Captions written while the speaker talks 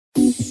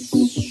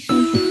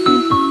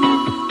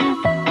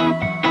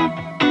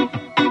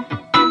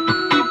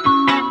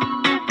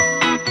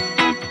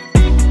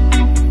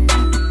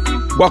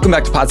Welcome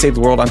back to Pod Save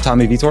the World. I'm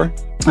Tommy Vitor.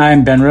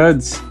 I'm Ben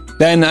Rhodes.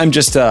 Ben, I'm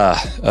just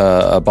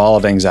a ball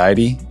of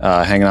anxiety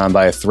hanging on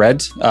by a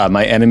thread.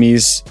 My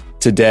enemies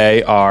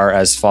today are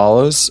as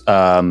follows.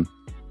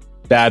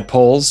 Bad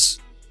polls,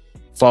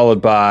 followed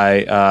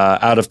by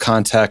out of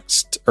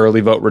context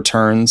early vote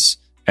returns,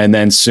 and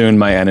then soon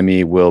my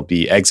enemy will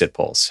be exit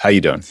polls. How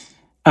you doing?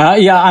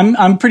 Yeah,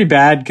 I'm pretty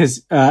bad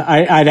because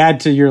I'd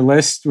add to your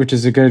list, which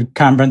is a good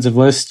comprehensive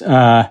list,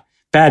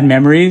 bad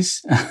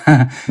memories.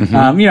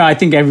 I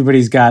think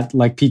everybody's got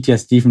like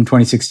PTSD from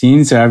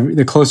 2016. So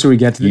the closer we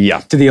get to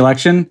the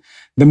election,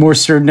 the more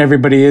certain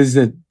everybody is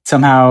that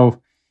somehow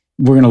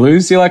we're going to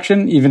lose the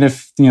election, even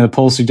if the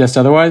polls suggest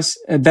otherwise.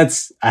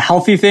 That's a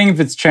healthy thing if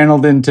it's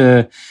channeled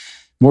into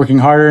working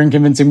harder and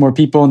convincing more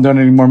people and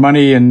donating more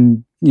money.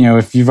 And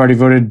if you've already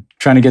voted,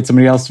 trying to get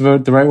somebody else to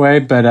vote the right way.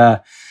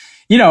 But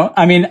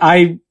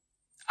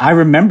I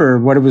remember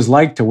what it was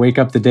like to wake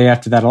up the day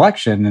after that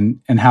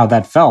election and how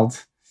that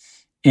felt.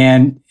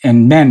 And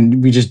men,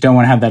 we just don't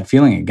want to have that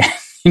feeling again,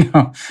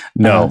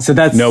 No,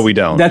 we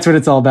don't. That's what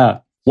it's all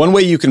about. One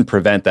way you can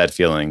prevent that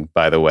feeling,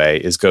 by the way,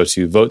 is go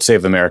to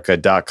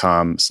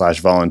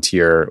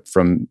votesaveamerica.com/volunteer.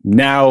 From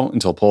now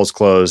until polls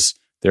close,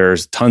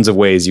 there's tons of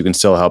ways you can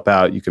still help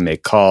out. You can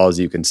make calls,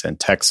 you can send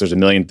texts. There's a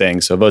million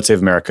things. So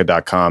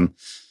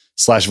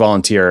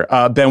votesaveamerica.com/volunteer.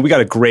 Ben, we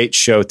got a great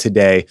show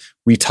today.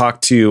 We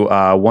talked to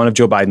one of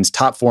Joe Biden's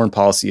top foreign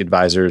policy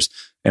advisors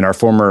and our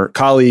former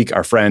colleague,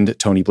 our friend,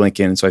 Tony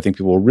Blinken. So I think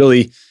people will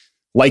really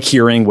like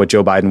hearing what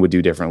Joe Biden would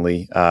do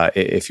differently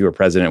if he were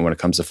president when it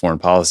comes to foreign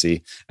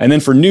policy. And then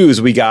for news,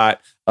 we got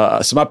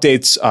some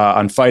updates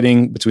on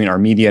fighting between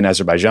Armenia and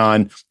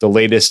Azerbaijan, the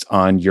latest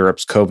on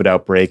Europe's COVID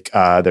outbreak.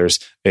 There's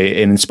an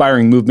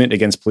inspiring movement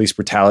against police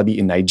brutality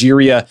in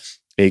Nigeria,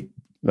 an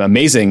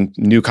amazing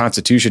new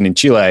constitution in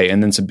Chile,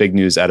 and then some big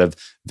news out of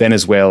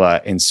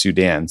Venezuela and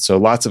Sudan. So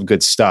lots of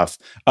good stuff.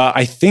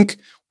 I think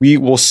we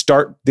will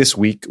start this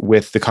week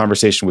with the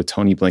conversation with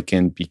Tony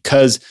Blinken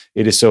because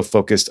it is so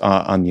focused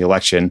on the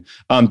election.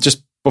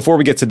 Just before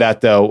we get to that,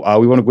 though,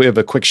 we want to give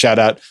a quick shout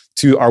out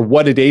to our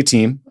What a Day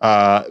team,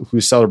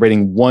 who's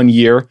celebrating 1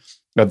 year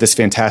of this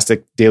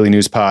fantastic daily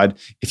news pod.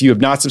 If you have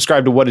not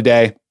subscribed to What a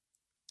Day,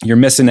 you're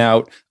missing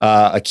out.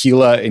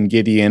 Akila and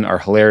Gideon are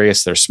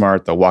hilarious. They're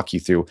smart. They'll walk you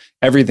through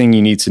everything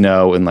you need to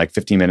know in like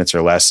 15 minutes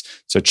or less.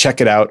 So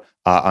check it out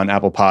on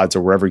Apple Pods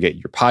or wherever you get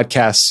your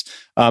podcasts.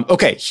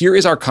 Okay, here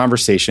is our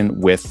conversation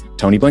with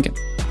Tony Blinken.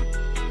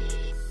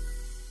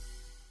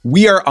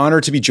 We are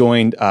honored to be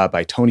joined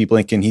by Tony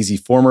Blinken. He's the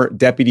former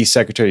Deputy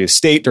Secretary of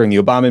State during the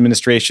Obama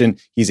administration.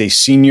 He's a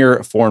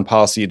senior foreign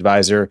policy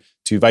advisor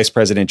to Vice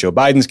President Joe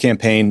Biden's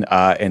campaign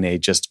and a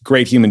just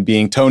great human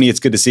being. Tony, it's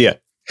good to see you.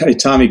 Hey,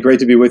 Tommy, great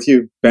to be with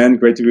you. Ben,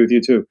 great to be with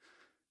you too.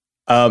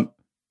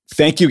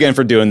 Thank you again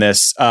for doing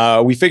this.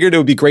 We figured it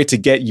would be great to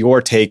get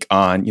your take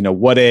on,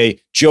 what a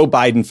Joe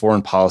Biden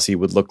foreign policy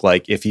would look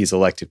like if he's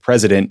elected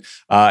president,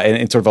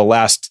 and sort of a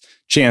last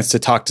chance to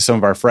talk to some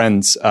of our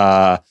friends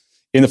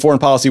in the foreign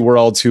policy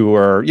world who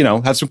are,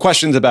 have some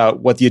questions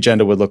about what the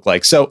agenda would look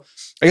like. So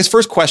I guess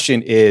first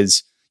question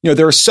is,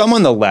 there are some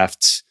on the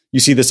left, you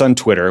see this on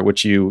Twitter,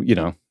 which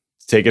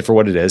take it for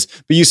what it is.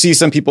 But you see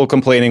some people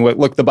complaining,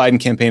 look, the Biden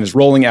campaign is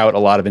rolling out a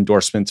lot of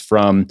endorsements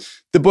from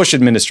the Bush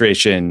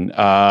administration,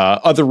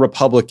 other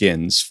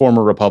Republicans,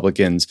 former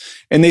Republicans,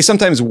 and they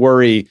sometimes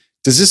worry,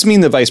 does this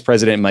mean the vice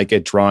president might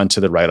get drawn to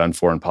the right on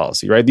foreign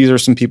policy, right? These are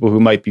some people who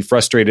might be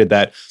frustrated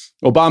that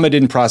Obama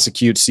didn't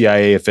prosecute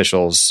CIA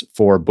officials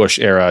for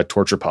Bush-era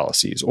torture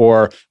policies,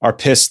 or are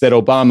pissed that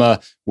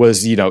Obama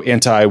was,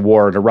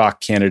 anti-war and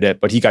Iraq candidate,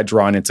 but he got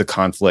drawn into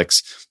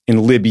conflicts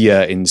in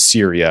Libya and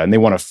Syria, and they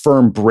want a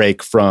firm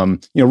break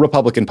from,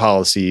 Republican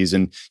policies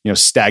and,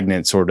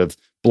 stagnant sort of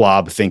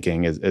blob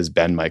thinking, as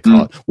Ben might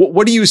call it.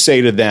 What do you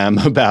say to them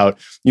about,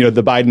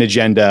 the Biden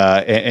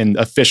agenda and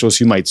officials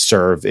who might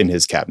serve in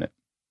his cabinet?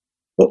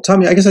 Well,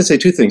 Tommy, I guess I'd say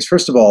two things.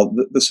 First of all,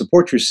 the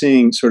support you're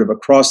seeing sort of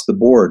across the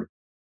board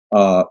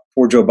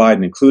for Joe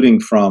Biden, including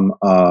from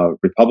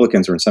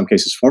Republicans, or in some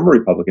cases former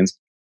Republicans,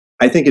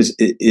 I think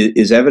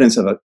is evidence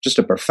of just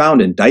a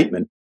profound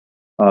indictment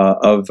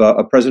of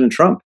President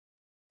Trump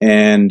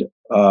and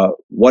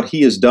what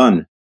he has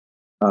done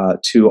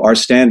to our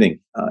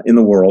standing in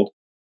the world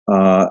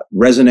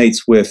resonates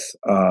with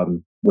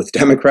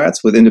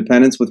Democrats, with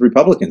independents, with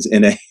Republicans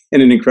in an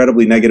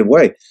incredibly negative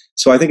way.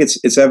 So I think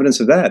it's evidence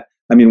of that.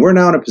 I mean, we're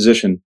now in a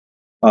position.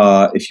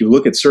 If you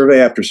look at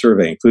survey after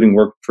survey, including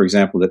work, for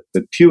example, that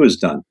Pew has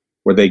done,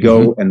 where they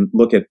go and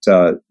look at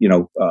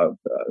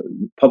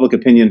public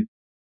opinion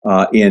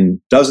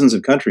in dozens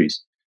of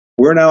countries,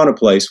 we're now in a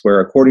place where,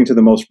 according to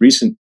the most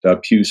recent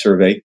Pew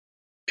survey,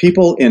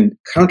 people in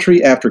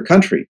country after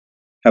country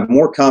have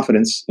more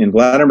confidence in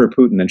Vladimir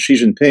Putin and Xi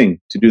Jinping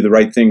to do the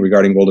right thing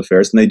regarding world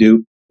affairs than they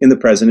do in the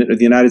president of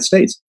the United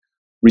States.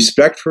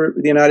 Respect for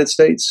the United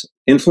States,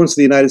 influence of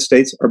the United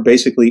States are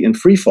basically in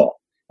free fall.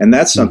 And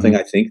that's something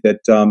I think that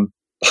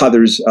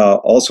bothers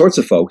all sorts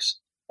of folks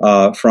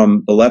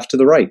from the left to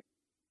the right.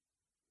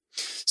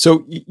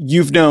 So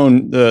you've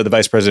known the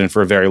vice president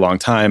for a very long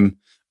time.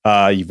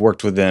 You've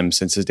worked with him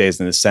since his days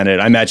in the Senate.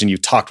 I imagine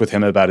you've talked with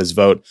him about his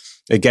vote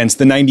against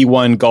the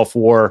 91 Gulf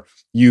War.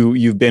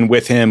 You've been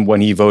with him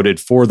when he voted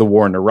for the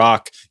war in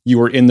Iraq. You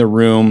were in the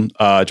room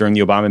during the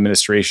Obama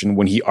administration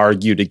when he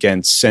argued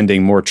against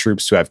sending more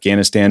troops to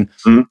Afghanistan.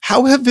 Mm-hmm.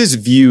 How have his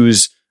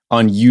views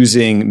on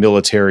using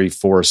military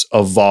force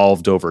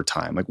evolved over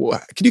time? Like,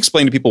 can you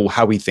explain to people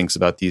how he thinks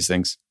about these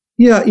things?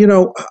 Yeah,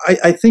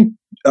 I think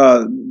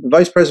the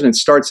vice president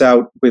starts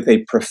out with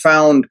a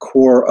profound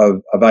core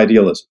of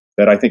idealism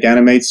that I think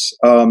animates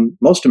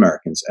most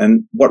Americans.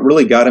 And what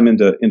really got him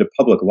into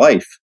public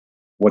life,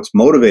 what's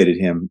motivated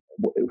him,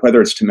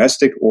 whether it's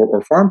domestic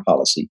or foreign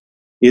policy,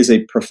 is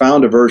a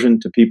profound aversion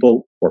to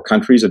people or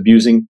countries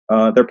abusing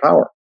their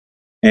power.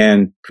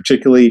 And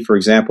particularly, for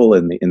example,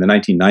 in the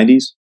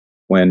 1990s,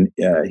 when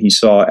he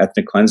saw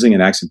ethnic cleansing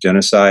and acts of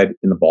genocide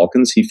in the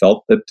Balkans, he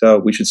felt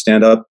that we should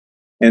stand up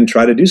and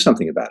try to do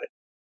something about it.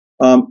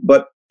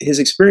 But his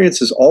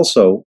experience is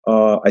also,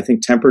 I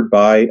think, tempered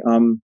by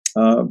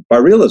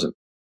realism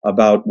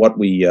about what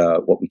we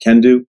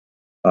can do,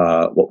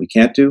 what we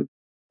can't do,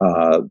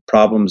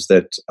 problems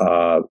that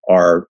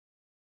are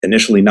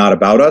initially not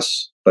about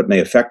us but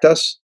may affect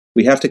us.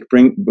 We have to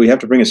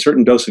bring a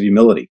certain dose of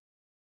humility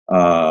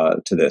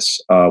to this.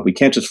 We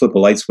can't just flip a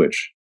light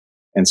switch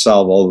and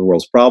solve all of the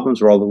world's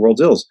problems or all the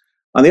world's ills.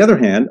 On the other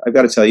hand, I've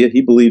got to tell you,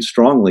 he believes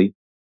strongly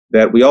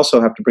that we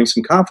also have to bring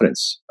some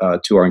confidence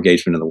to our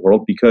engagement in the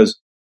world, because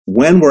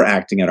when we're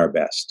acting at our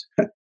best,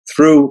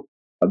 through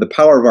the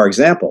power of our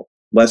example,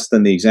 less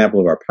than the example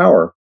of our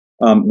power,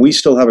 we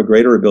still have a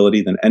greater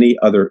ability than any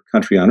other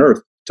country on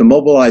earth to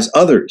mobilize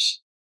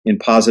others in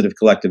positive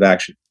collective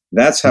action.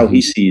 That's how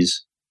he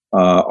sees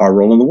our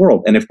role in the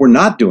world. And if we're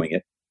not doing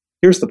it,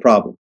 here's the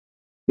problem.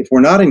 If we're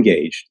not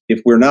engaged,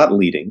 if we're not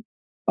leading,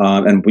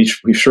 and we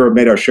sure have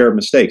made our share of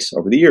mistakes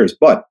over the years,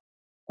 but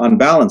on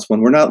balance,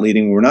 when we're not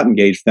leading, when we're not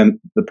engaged, then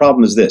the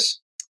problem is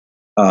this.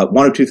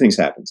 One of two things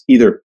happens.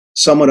 Either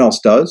someone else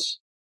does,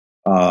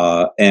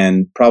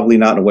 and probably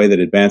not in a way that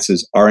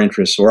advances our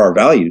interests or our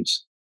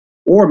values,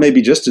 or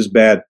maybe just as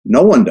bad,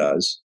 no one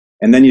does,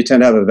 and then you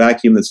tend to have a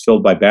vacuum that's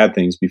filled by bad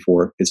things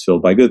before it's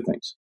filled by good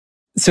things.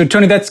 So,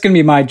 Tony, that's going to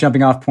be my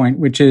jumping off point,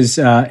 which is,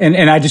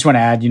 and I just want to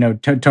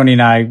add, Tony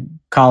and I,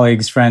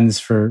 colleagues, friends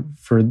for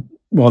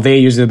they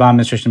used the Obama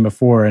administration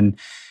before, and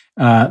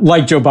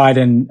like Joe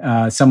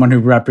Biden, someone who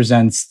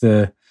represents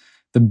the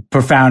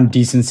profound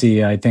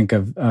decency, I think,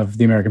 of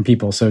the American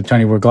people. So,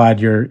 Tony, we're glad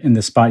you're in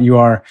the spot you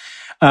are.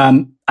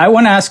 I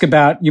want to ask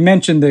about, you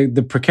mentioned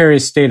the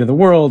precarious state of the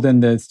world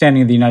and the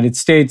standing of the United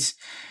States.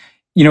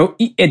 Even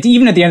at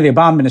the end of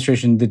the Obama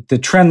administration, the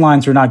trend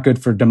lines were not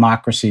good for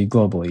democracy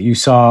globally. You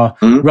saw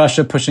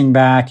Russia pushing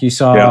back. You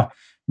saw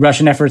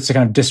Russian efforts to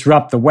kind of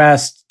disrupt the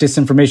West,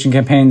 disinformation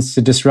campaigns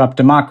to disrupt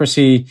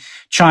democracy,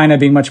 China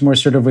being much more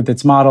assertive with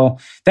its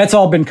model. That's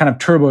all been kind of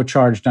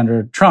turbocharged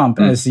under Trump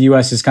as the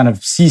U.S. has kind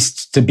of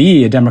ceased to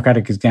be a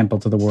democratic example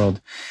to the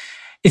world.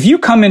 If you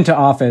come into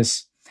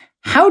office,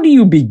 how do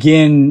you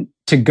begin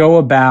to go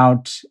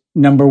about,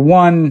 number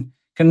one,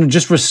 kind of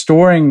just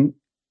restoring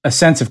a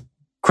sense of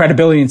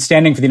credibility and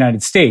standing for the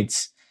United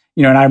States?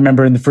 And I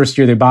remember in the first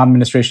year of the Obama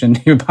administration,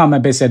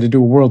 Obama basically had to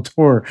do a world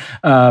tour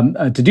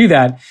to do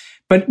that.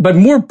 But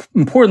more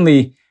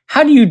importantly,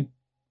 how do you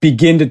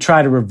begin to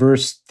try to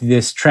reverse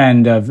this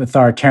trend of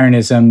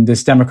authoritarianism,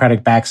 this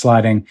democratic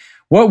backsliding?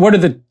 What are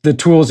the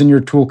tools in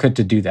your toolkit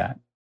to do that?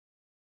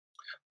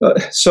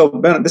 So,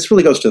 Ben, this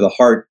really goes to the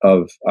heart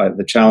of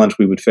the challenge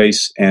we would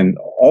face, and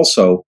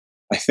also,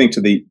 I think,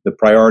 to the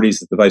priorities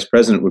that the vice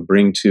president would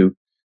bring to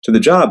the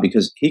job,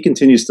 because he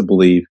continues to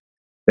believe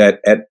that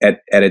at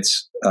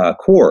its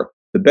core,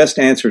 the best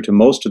answer to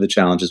most of the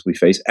challenges we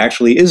face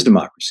actually is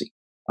democracy.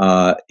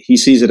 He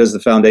sees it as the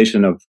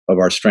foundation of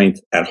our strength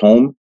at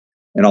home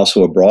and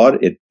also abroad.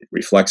 It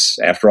reflects,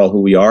 after all,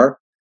 who we are,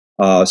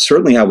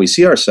 certainly how we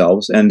see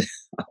ourselves, and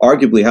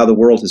arguably how the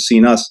world has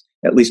seen us,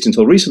 at least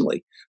until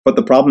recently. But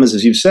the problem is,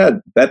 as you've said,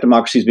 that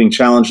democracy is being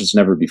challenged as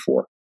never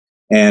before.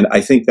 And I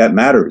think that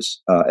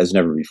matters as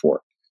never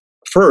before.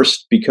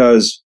 First,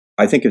 because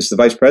I think, as the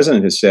vice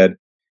president has said,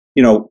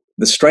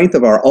 the strength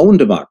of our own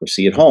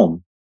democracy at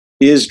home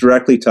is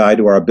directly tied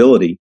to our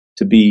ability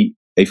to be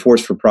a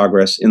force for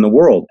progress in the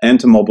world and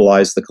to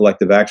mobilize the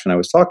collective action I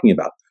was talking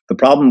about. The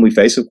problem we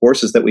face, of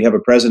course, is that we have a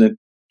president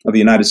of the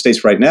United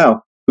States right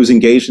now who's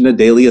engaged in a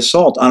daily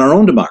assault on our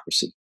own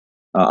democracy,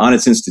 on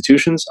its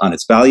institutions, on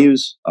its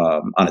values,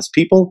 on its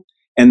people,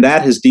 and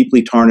that has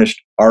deeply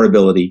tarnished our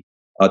ability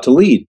to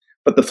lead.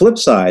 But the flip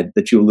side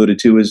that you alluded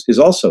to is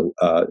also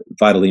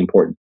vitally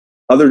important.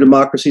 Other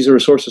democracies are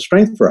a source of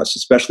strength for us,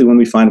 especially when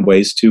we find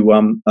ways to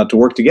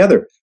work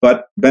together.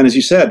 But Ben, as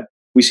you said,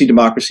 we see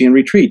democracy in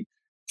retreat.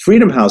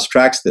 Freedom House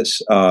tracks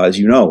this, as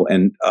you know,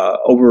 and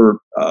over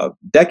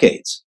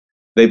decades,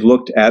 they've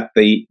looked at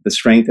the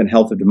strength and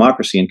health of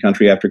democracy in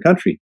country after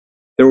country.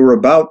 There were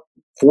about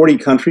 40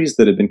 countries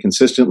that had been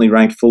consistently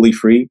ranked fully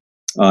free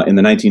in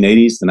the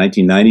 1980s, the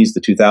 1990s,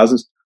 the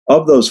 2000s.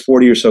 Of those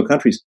 40 or so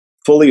countries,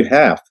 fully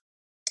half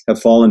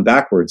have fallen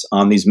backwards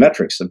on these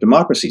metrics of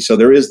democracy. So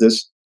there is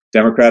this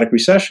democratic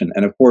recession.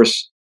 And of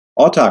course,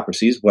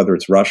 autocracies, whether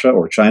it's Russia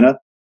or China,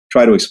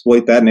 try to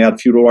exploit that and add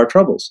fuel to our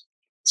troubles.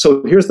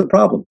 So here's the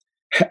problem.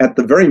 At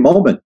the very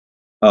moment,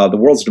 the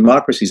world's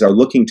democracies are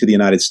looking to the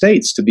United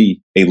States to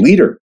be a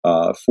leader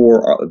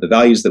for the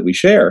values that we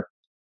share.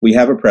 We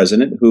have a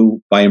president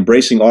who, by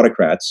embracing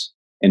autocrats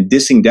and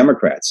dissing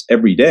Democrats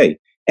every day,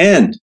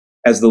 and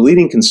as the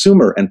leading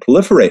consumer and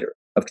proliferator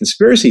of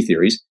conspiracy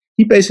theories,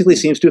 he basically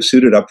seems to have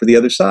suited up for the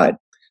other side.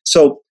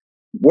 So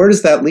where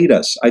does that lead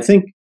us? I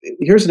think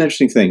here's an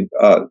interesting thing.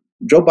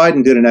 Joe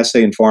Biden did an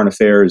essay in Foreign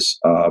Affairs,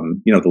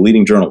 the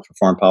leading journal for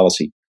foreign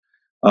policy,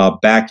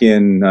 back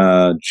in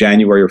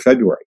January or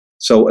February.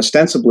 So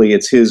ostensibly,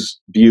 it's his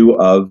view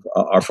of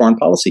our foreign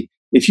policy.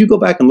 If you go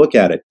back and look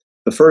at it,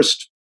 the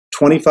first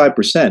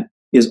 25%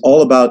 is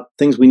all about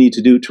things we need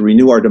to do to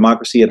renew our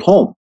democracy at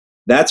home.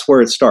 That's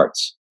where it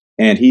starts.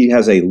 And he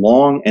has a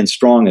long and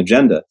strong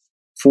agenda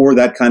for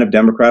that kind of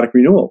democratic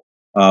renewal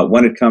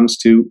when it comes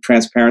to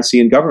transparency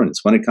in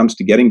governance, when it comes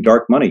to getting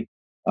dark money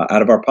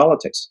out of our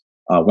politics,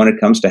 when it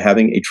comes to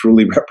having a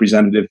truly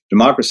representative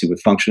democracy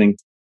with functioning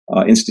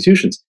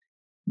institutions.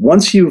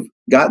 Once you've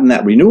gotten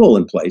that renewal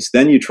in place,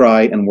 then you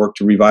try and work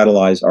to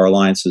revitalize our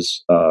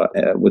alliances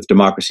with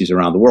democracies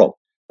around the world.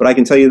 But I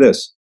can tell you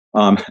this,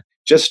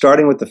 just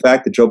starting with the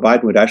fact that Joe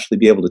Biden would actually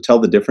be able to tell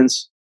the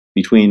difference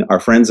between our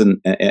friends and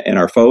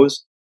our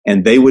foes,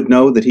 and they would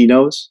know that he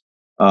knows,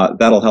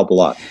 that'll help a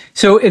lot.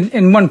 So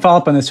in one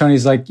follow-up on this, Tony,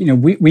 is like,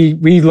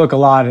 we look a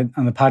lot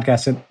on the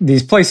podcast at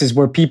these places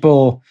where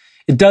people,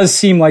 it does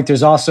seem like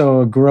there's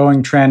also a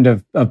growing trend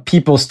of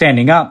people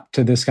standing up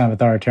to this kind of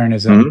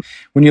authoritarianism. Mm-hmm.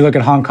 When you look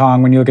at Hong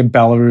Kong, when you look at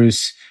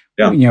Belarus,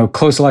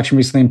 close election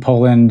recently in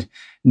Poland,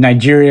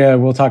 Nigeria,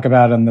 we'll talk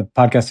about on the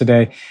podcast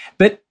today.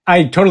 But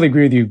I totally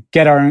agree with you.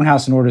 Get our own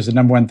house in order is the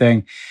number one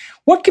thing.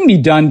 What can be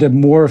done to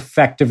more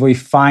effectively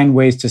find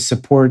ways to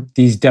support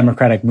these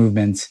democratic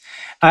movements?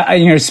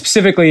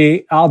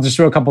 Specifically, I'll just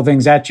throw a couple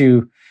things at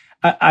you.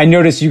 I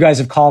noticed you guys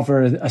have called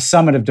for a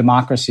summit of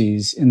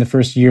democracies in the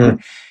first year.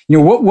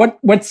 Mm-hmm.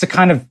 What's the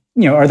kind of,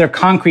 are there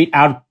concrete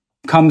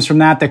outcomes from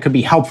that could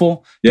be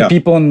helpful to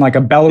people in like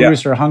a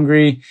Belarus or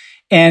Hungary?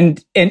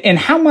 And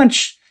how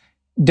much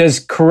does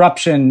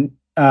corruption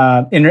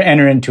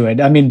enter into it?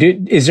 I mean,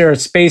 is there a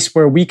space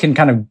where we can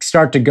kind of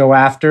start to go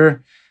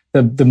after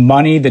the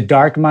money, the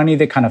dark money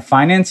that kind of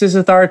finances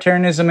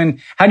authoritarianism?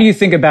 And how do you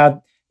think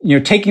about,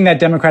 taking that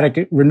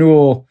democratic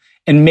renewal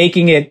and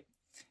making it,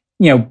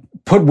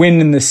 put wind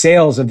in the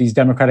sails of these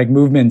democratic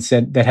movements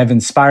that have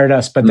inspired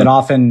us, but that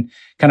often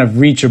kind of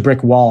reach a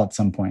brick wall at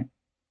some point?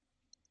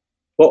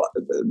 Well,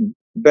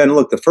 Ben,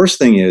 look, the first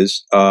thing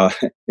is,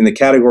 in the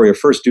category of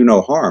first do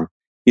no harm,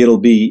 it'll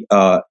be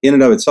in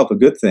and of itself a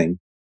good thing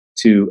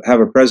to have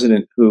a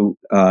president who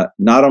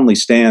not only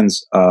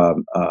stands,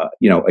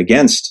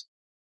 against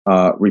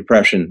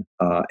repression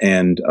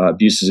and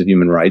abuses of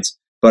human rights,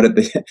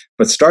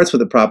 but starts with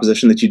the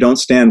proposition that you don't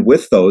stand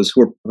with those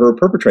who are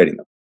perpetrating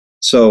them.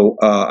 So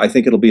I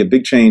think it'll be a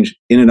big change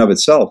in and of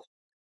itself,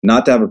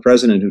 not to have a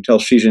president who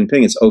tells Xi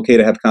Jinping it's okay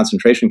to have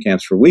concentration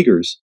camps for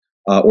Uyghurs,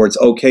 or it's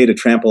okay to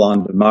trample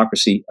on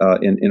democracy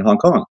in Hong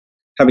Kong.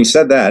 Having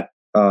said that,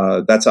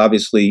 that's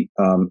obviously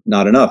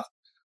not enough.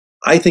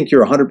 I think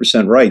you're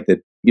 100% right that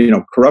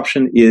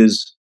corruption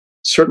is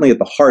certainly at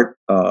the heart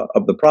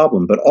of the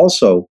problem, but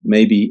also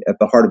maybe at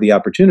the heart of the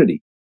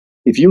opportunity.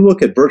 If you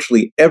look at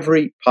virtually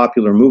every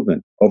popular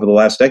movement over the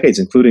last decades,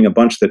 including a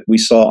bunch that we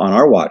saw on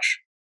our watch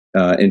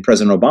in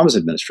President Obama's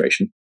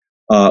administration,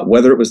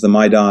 whether it was the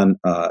Maidan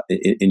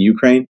in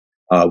Ukraine,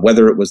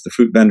 whether it was the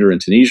fruit vendor in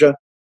Tunisia,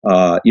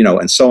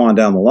 and so on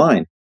down the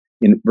line,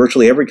 in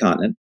virtually every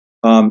continent,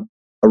 a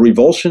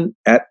revulsion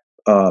at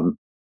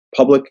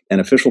public and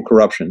official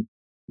corruption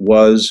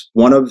was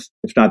one of,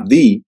 if not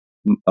the,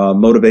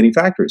 motivating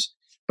factors.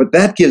 But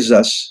that gives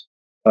us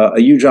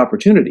a huge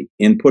opportunity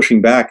in pushing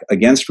back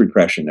against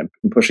repression and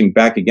pushing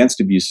back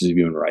against abuses of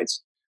human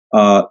rights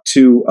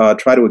to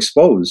try to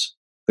expose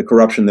the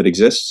corruption that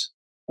exists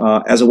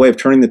as a way of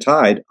turning the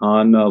tide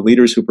on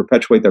leaders who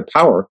perpetuate their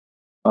power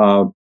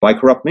by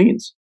corrupt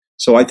means.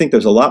 So I think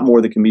there's a lot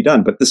more that can be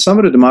done. But the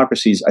Summit of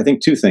Democracies, I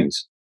think two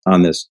things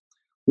on this.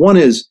 One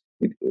is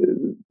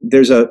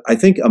there's I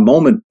think a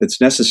moment that's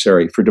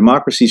necessary for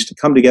democracies to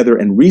come together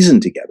and reason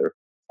together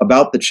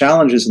about the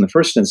challenges in the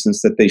first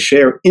instance that they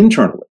share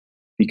internally.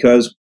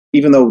 Because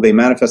even though they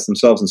manifest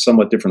themselves in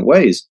somewhat different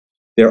ways,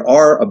 there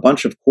are a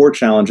bunch of core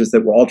challenges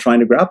that we're all trying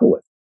to grapple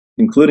with,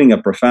 including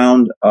a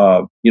profound,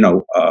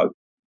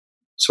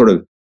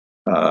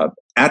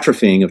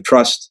 atrophying of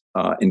trust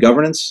in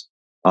governance,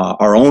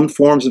 our own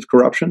forms of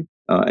corruption,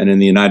 and in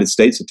the United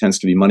States, it tends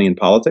to be money in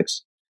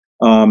politics,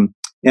 and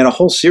a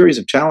whole series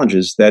of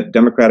challenges that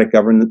democratic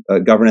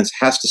governance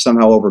has to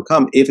somehow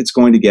overcome if it's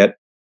going to get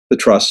the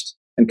trust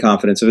and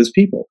confidence of its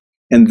people.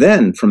 And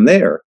then from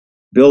there,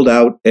 build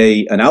out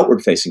an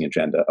outward-facing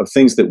agenda of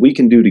things that we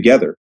can do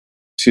together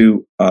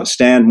to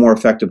stand more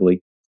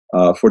effectively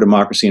for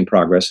democracy and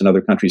progress in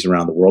other countries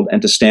around the world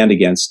and to stand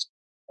against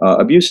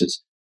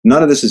abuses.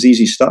 None of this is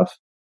easy stuff.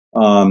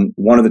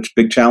 One of the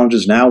big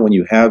challenges now when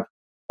you have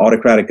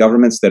autocratic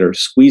governments that are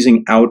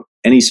squeezing out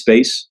any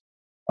space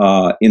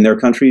in their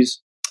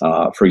countries,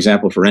 for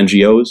example, for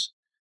NGOs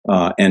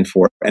and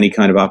for any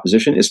kind of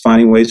opposition, is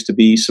finding ways to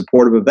be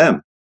supportive of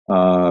them.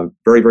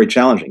 Very, very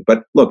challenging.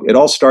 But look, it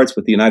all starts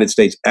with the United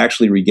States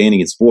actually regaining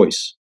its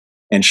voice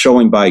and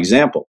showing by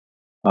example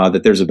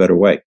that there's a better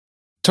way.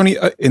 Tony,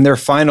 in their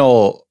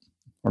final,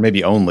 or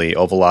maybe only,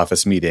 Oval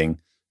Office meeting,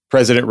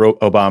 President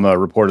Obama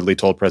reportedly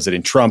told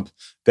President Trump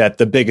that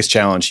the biggest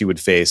challenge he would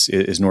face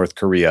is North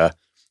Korea.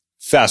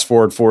 Fast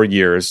forward 4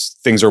 years,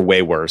 things are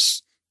way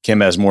worse.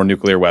 Kim has more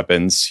nuclear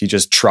weapons. He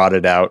just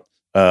trotted out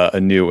a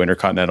new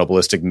intercontinental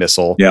ballistic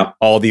missile. Yeah.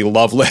 All the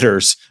love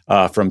letters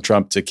from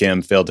Trump to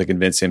Kim failed to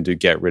convince him to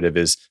get rid of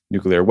his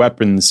nuclear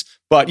weapons.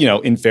 But,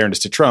 in fairness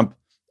to Trump,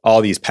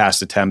 all these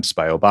past attempts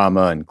by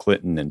Obama and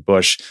Clinton and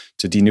Bush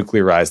to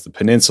denuclearize the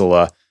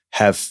peninsula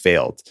have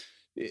failed.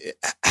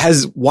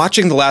 Has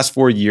watching the last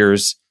 4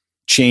 years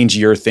change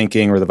your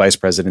thinking or the vice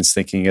president's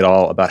thinking at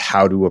all about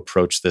how to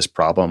approach this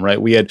problem,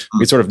 right? We had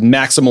sort of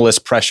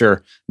maximalist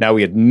pressure. Now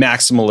we had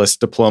maximalist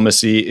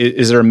diplomacy.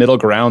 Is there a middle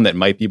ground that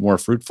might be more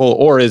fruitful,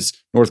 or is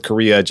North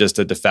Korea just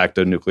a de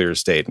facto nuclear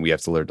state and we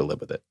have to learn to live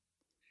with it?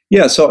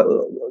 Yeah.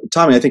 So,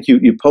 Tommy, I think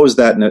you posed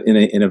that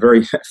in a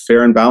very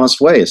fair and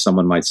balanced way, as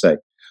someone might say,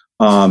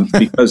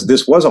 because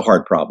this was a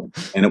hard problem,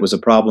 and it was a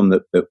problem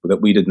that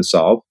we didn't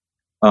solve.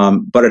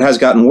 But it has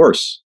gotten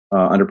worse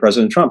under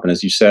President Trump. And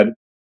as you said,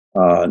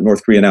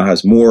 North Korea now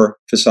has more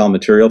fissile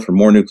material for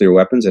more nuclear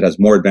weapons. It has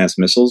more advanced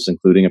missiles,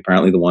 including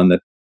apparently the one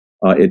that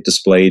it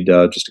displayed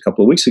just a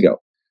couple of weeks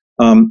ago.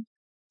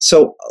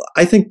 So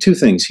I think two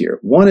things here.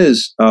 One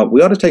is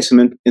we ought to take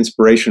some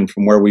inspiration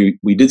from where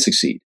we did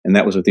succeed, and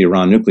that was with the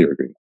Iran nuclear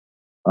agreement.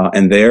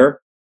 And there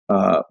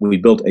we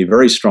built a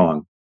very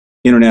strong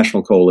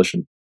international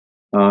coalition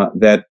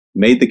that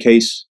made the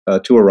case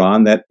to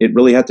Iran that it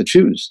really had to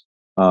choose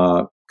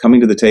coming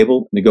to the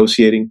table,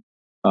 negotiating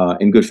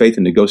in good faith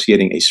and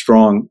negotiating a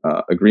strong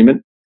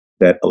agreement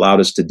that allowed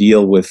us to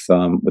deal with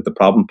the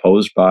problem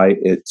posed by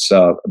its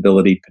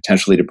ability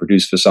potentially to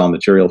produce fissile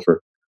material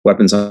for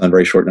weapons on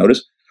very short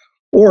notice,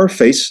 or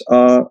face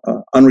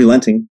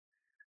unrelenting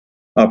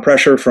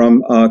pressure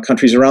from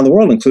countries around the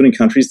world, including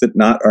countries that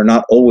are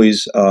not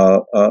always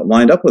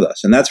lined up with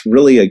us. And that's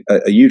really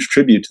a huge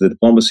tribute to the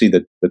diplomacy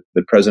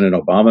that President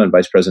Obama and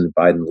Vice President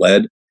Biden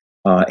led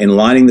in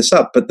lining this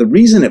up. But the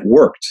reason it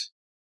worked,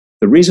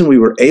 the reason we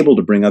were able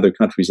to bring other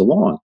countries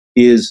along,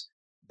 is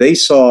they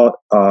saw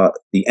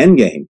the end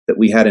game that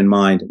we had in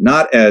mind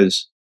not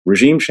as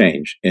regime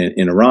change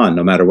in Iran,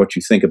 no matter what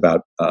you think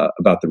about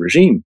the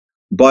regime,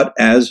 but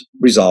as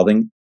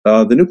resolving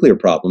the nuclear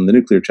problem, the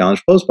nuclear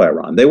challenge posed by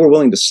Iran. They were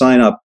willing to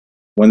sign up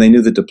when they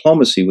knew that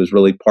diplomacy was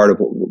really part of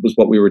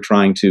what we were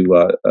trying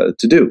to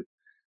do,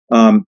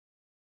 and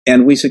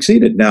we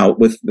succeeded. Now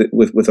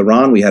with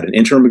Iran, we had an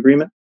interim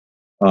agreement,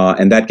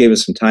 and that gave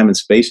us some time and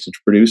space to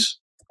produce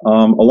a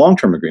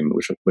long-term agreement,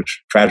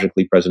 which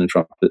tragically President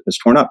Trump has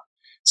torn up.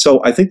 So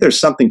I think there's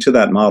something to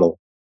that model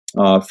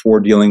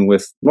for dealing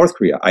with North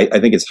Korea. I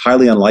think it's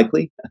highly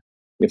unlikely,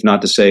 if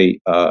not to say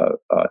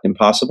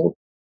impossible,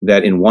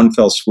 that in one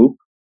fell swoop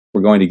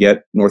we're going to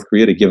get North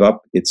Korea to give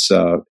up its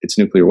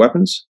nuclear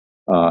weapons,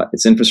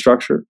 its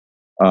infrastructure,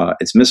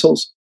 its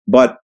missiles.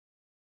 But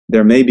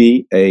there may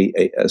be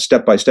a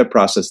step-by-step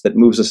process that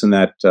moves us in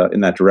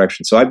that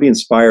direction. So I'd be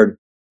inspired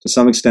to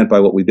some extent by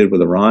what we did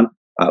with Iran.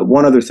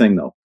 One other thing,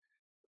 though,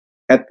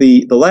 at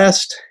the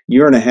last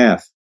year and a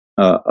half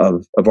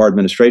of our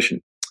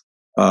administration,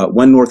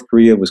 when North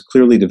Korea was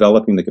clearly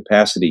developing the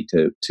capacity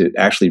to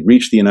actually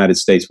reach the United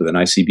States with an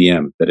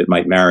ICBM that it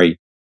might marry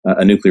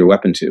a nuclear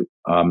weapon to,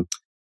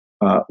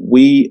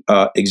 we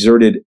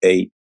exerted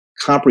a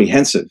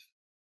comprehensive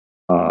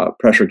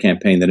pressure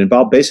campaign that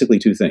involved basically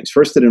two things.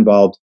 First, it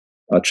involved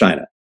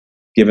China,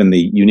 given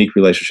the unique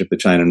relationship that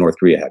China and North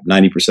Korea have.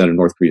 90% of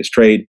North Korea's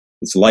trade,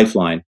 its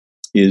lifeline,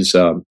 is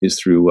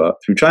through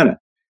China.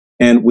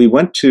 And we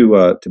went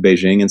to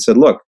Beijing and said,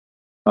 look,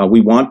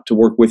 we want to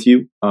work with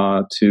you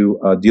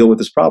to deal with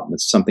this problem.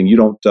 It's something you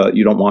don't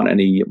want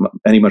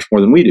any much more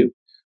than we do.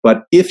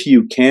 But if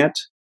you can't,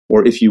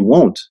 or if you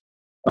won't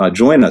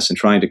join us in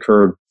trying to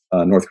curb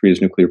North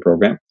Korea's nuclear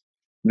program,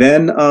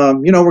 then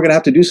we're going to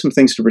have to do some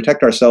things to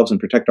protect ourselves and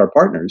protect our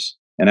partners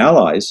and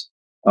allies,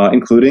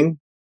 including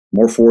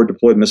more forward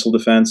deployed missile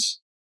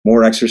defense,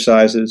 more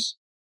exercises,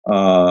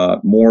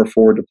 more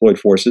forward deployed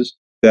forces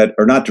that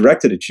are not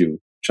directed at you,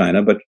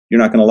 China, but you're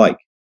not going to like.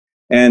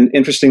 And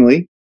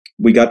interestingly,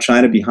 we got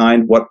China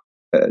behind what,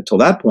 till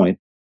that point,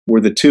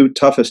 were the two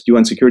toughest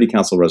UN Security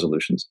Council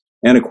resolutions.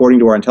 And according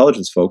to our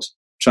intelligence folks,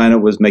 China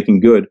was making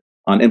good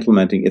on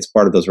implementing its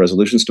part of those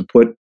resolutions to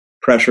put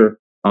pressure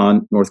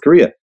on North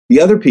Korea. The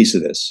other piece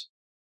of this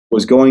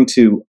was going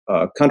to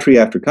country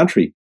after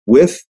country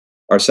with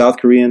our South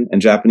Korean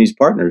and Japanese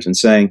partners and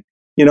saying,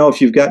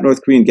 if you've got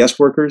North Korean guest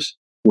workers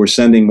who are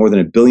sending more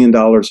than $1 billion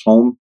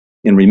home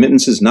in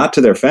remittances, not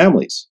to their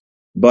families,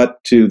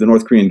 but to the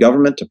North Korean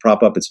government to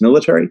prop up its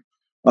military,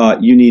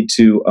 you need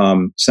to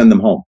send them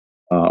home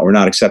or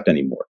not accept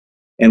anymore.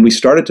 And we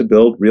started to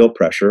build real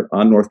pressure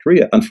on North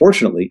Korea.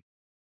 Unfortunately,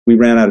 we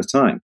ran out of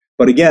time.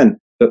 But again,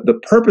 the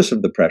purpose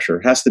of the pressure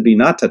has to be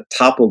not to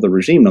topple the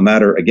regime, no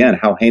matter, again,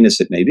 how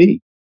heinous it may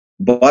be,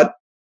 but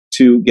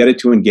to get it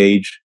to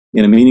engage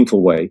in a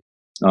meaningful way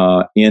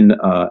in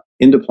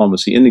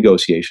diplomacy, in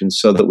negotiations,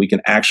 so that we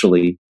can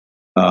actually,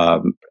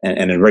 and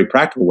in a very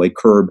practical way,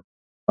 curb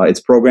its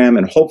program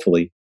and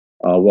hopefully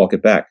walk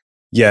it back.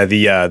 Yeah,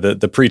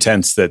 the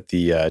pretense that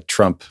the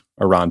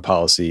Trump-Iran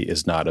policy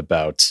is not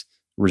about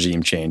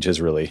regime change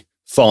has really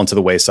fallen to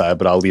the wayside,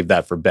 but I'll leave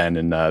that for Ben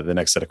in the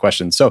next set of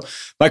questions. So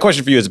my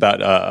question for you is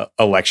about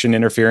election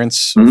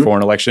interference,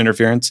 foreign election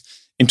interference.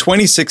 In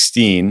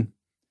 2016,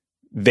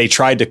 they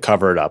tried to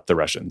cover it up, the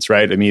Russians,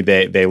 right? I mean,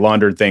 they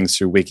laundered things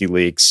through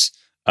WikiLeaks.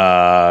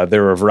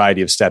 There were a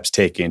variety of steps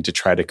taken to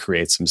try to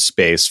create some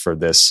space for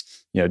this,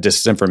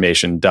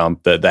 disinformation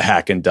dump, the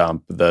hack and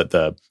dump,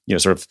 the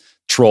sort of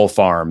troll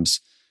farms.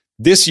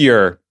 This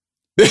year,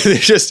 they're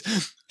just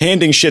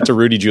handing shit to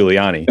Rudy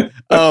Giuliani,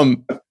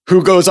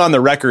 who goes on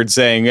the record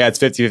saying, yeah, it's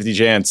 50-50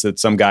 chance that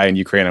some guy in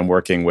Ukraine I'm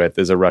working with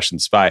is a Russian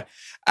spy.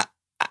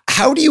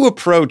 How do you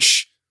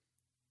approach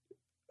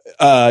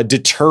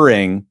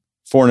deterring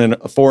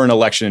foreign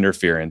election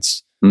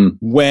interference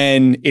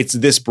when it's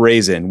this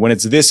brazen, when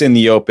it's this in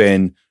the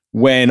open,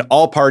 when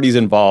all parties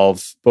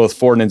involved, both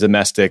foreign and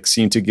domestic,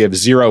 seem to give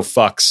zero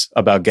fucks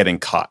about getting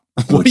caught?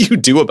 What do you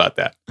do about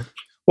that?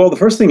 Well, the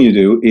first thing you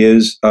do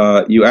is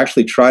you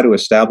actually try to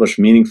establish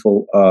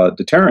meaningful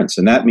deterrence.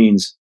 And that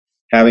means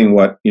having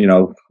what,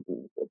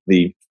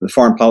 the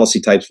foreign policy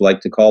types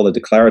like to call a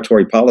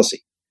declaratory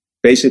policy.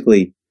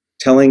 Basically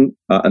telling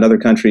another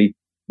country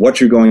what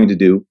you're going to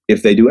do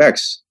if they do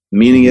X,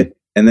 meaning it,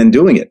 and then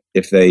doing it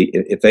if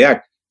they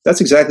act.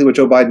 That's exactly what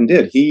Joe Biden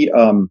did. He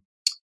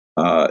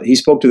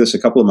spoke to this a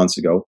couple of months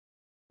ago.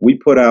 We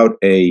put out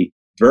a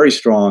very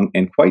strong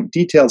and quite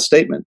detailed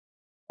statement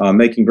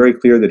making very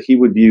clear that he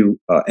would view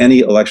any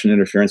election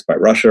interference by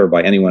Russia or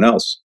by anyone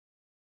else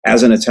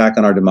as an attack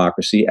on our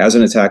democracy, as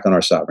an attack on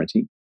our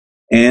sovereignty,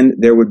 and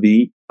there would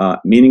be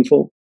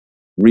meaningful,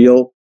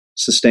 real,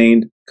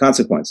 sustained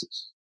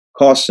consequences,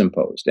 costs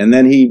imposed. And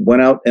then he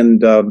went out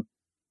and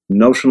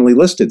notionally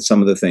listed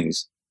some of the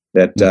things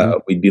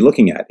that we'd be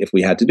looking at if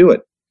we had to do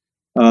it.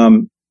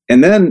 And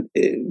then,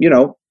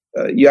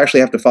 you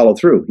actually have to follow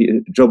through.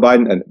 Joe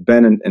Biden and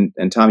Ben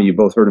and Tommy, you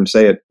both heard him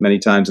say it many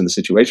times in the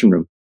Situation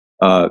Room.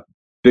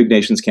 Big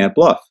nations can't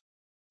bluff.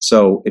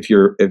 So if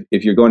you're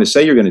going to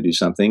say you're going to do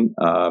something,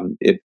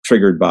 it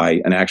triggered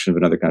by an action of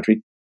another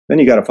country, then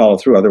you got to follow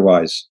through.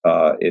 Otherwise,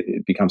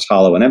 it becomes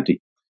hollow and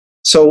empty.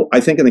 So I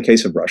think in the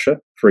case of Russia,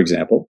 for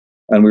example,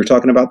 and we were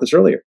talking about this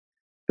earlier,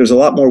 there's a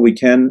lot more we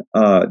can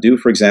do,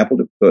 for example,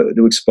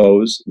 to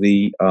expose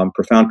the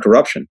profound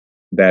corruption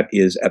that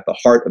is at the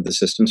heart of the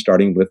system,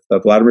 starting with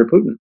Vladimir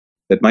Putin,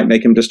 that might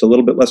make him just a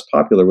little bit less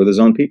popular with his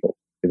own people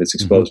if it's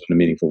exposed in a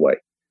meaningful way.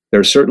 There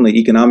are certainly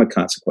economic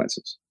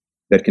consequences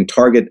that can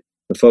target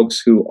the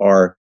folks who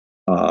are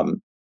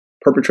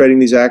perpetrating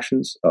these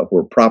actions, who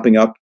are propping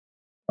up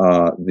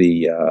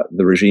the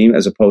regime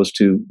as opposed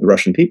to the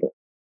Russian people.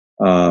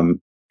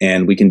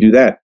 And we can do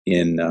that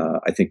in,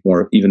 I think,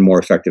 even more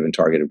effective and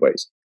targeted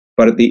ways.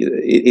 But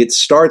it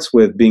starts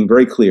with being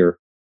very clear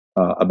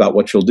about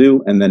what you'll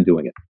do and then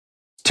doing it.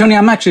 Tony,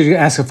 I'm actually going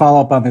to ask a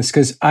follow-up on this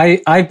because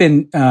I've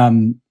been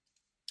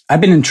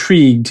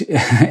intrigued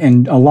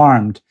and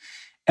alarmed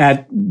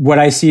at what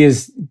I see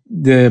as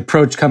the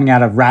approach coming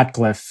out of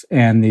Ratcliffe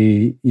and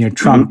the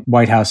Trump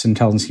White House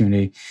intelligence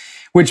community,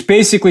 which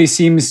basically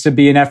seems to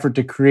be an effort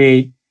to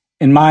create,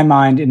 in my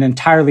mind, an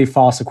entirely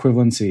false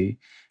equivalency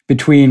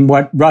between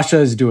what Russia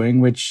is doing,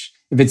 which,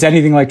 if it's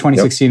anything like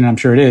 2016, and I'm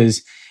sure it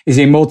is a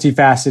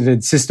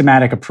multifaceted,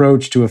 systematic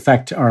approach to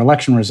affect our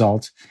election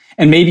results,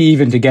 and maybe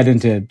even to get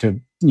into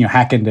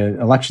hack into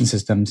election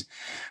systems,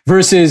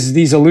 versus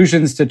these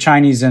allusions to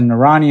Chinese and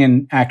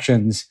Iranian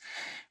actions,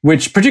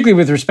 which, particularly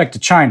with respect to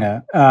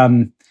China,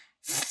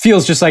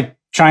 feels just like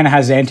China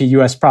has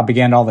anti-U.S.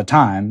 propaganda all the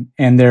time,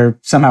 and they're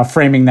somehow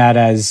framing that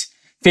as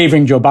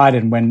favoring Joe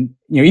Biden when,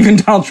 even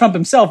Donald Trump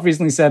himself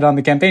recently said on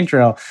the campaign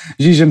trail,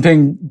 Xi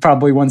Jinping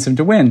probably wants him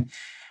to win.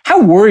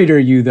 How worried are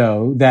you,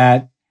 though,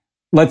 that,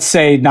 let's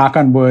say, knock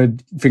on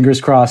wood,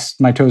 fingers crossed,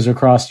 my toes are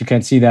crossed, you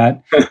can't see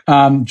that,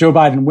 Joe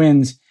Biden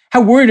wins?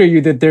 How worried are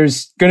you that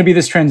there's going to be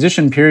this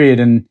transition period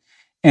and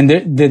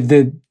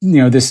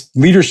this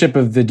leadership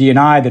of the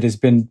DNI that has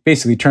been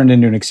basically turned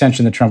into an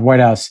extension of the Trump White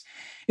House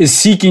is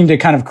seeking to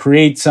kind of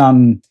create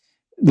some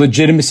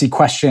legitimacy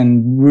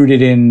question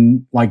rooted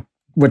in like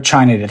what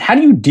China did? How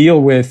do you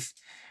deal with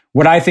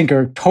what I think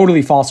are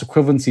totally false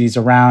equivalencies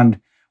around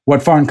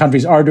what foreign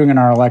countries are doing in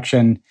our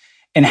election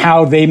and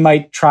how they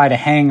might try to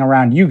hang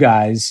around you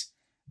guys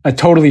a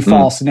totally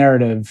false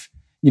narrative,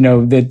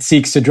 that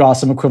seeks to draw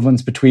some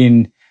equivalence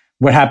between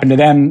what happened to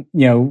them,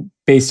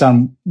 based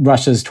on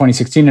Russia's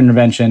 2016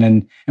 intervention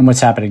and what's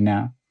happening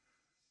now?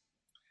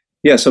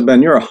 Yeah, so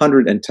Ben, you're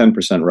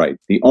 110% right.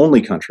 The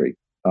only country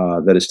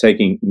that is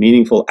taking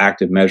meaningful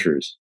active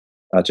measures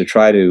to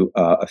try to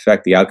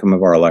affect the outcome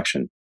of our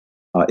election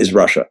is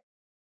Russia.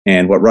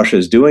 And what Russia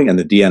is doing, and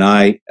the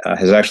DNI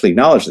has actually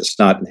acknowledged this,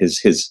 not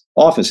his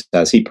office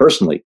has, he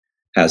personally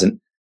hasn't,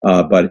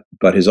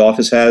 but his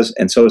office has,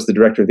 and so is the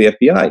director of the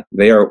FBI.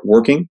 They are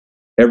working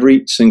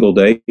every single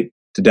day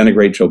to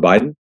denigrate Joe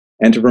Biden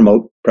and to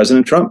promote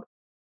President Trump.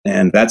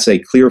 And that's a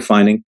clear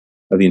finding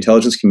of the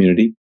intelligence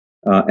community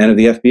and of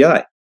the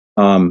FBI.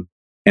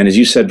 And as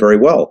you said very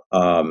well,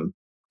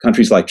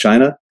 countries like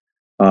China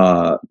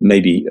may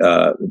be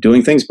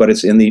doing things, but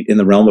it's in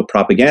the realm of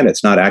propaganda.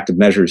 It's not active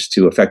measures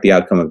to affect the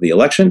outcome of the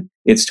election.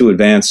 It's to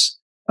advance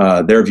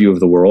their view of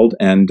the world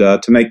and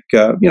to make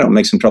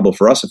some trouble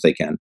for us if they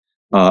can,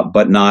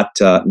 but not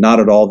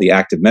at all the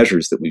active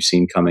measures that we've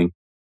seen coming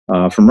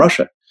from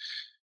Russia.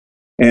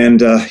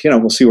 And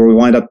we'll see where we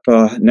wind up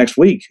next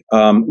week.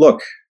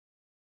 Look,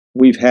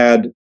 we've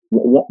had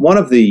one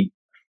of the.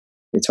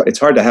 It's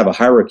hard to have a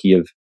hierarchy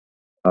of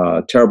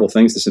terrible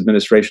things this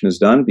administration has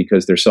done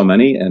because there's so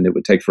many, and it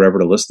would take forever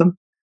to list them.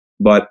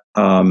 But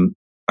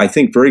I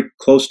think very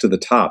close to the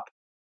top,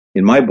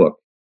 in my book,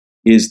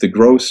 is the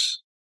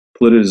gross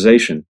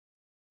politicization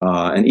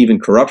and even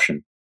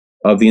corruption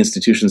of the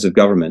institutions of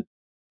government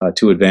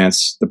to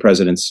advance the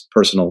president's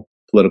personal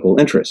political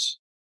interests.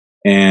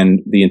 And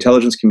the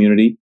intelligence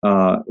community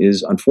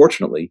is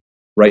unfortunately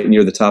right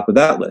near the top of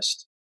that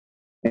list.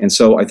 And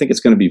so I think it's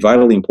going to be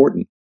vitally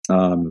important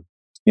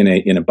in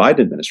a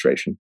Biden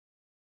administration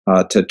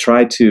to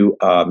try to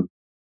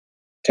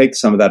take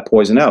some of that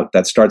poison out.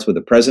 That starts with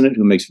the president,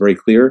 who makes very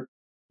clear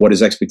what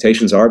his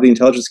expectations are of the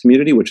intelligence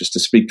community, which is to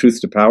speak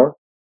truth to power,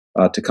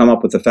 to come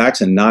up with the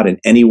facts and not in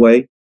any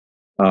way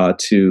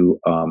to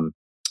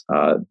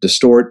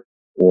distort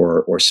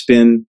or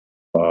spin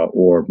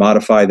or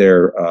modify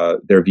their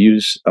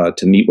views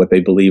to meet what they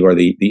believe are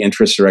the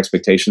interests or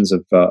expectations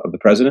of the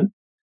president.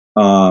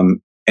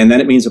 And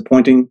then it means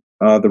appointing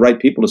the right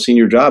people to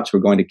senior jobs who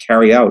are going to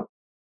carry out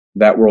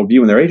that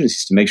worldview in their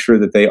agencies to make sure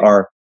that they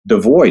are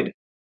devoid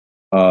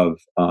of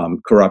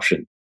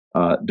corruption,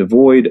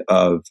 devoid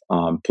of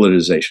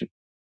politicization.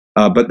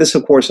 But this,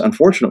 of course,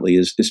 unfortunately,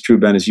 is true,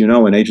 Ben, as you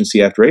know, in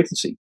agency after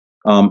agency.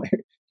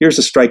 Here's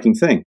a striking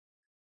thing.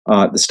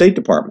 The State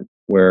Department,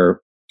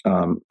 where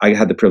I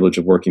had the privilege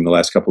of working the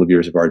last couple of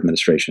years of our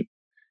administration,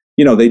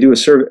 they do a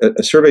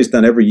survey is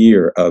done every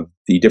year of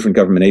the different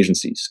government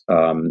agencies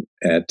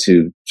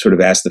to sort of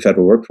ask the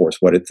federal workforce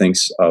what it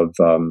thinks of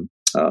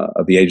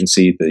the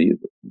agency,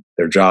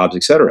 their jobs,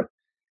 et cetera.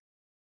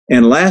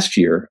 And last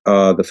year,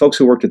 the folks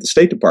who worked at the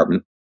State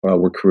Department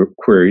were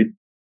queried.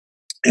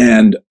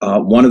 And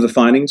one of the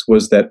findings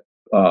was that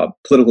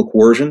political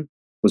coercion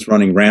was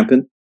running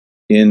rampant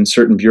in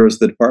certain bureaus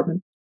of the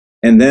department.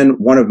 And then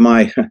one of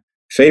my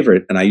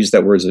favorite, and I use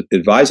that word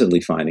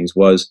advisedly, findings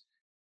was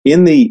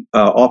in the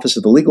office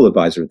of the legal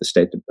advisor of the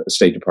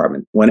State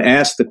Department, when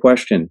asked the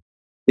question,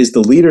 is the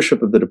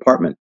leadership of the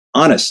department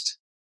honest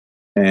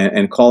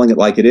and calling it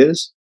like it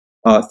is,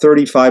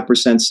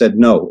 35% said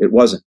no, it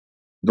wasn't,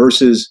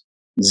 versus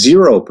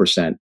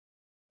 0%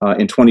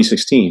 in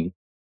 2016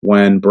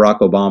 when Barack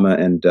Obama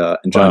and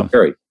John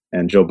Kerry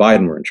and Joe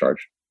Biden were in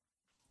charge.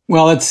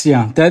 Well, it's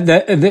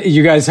that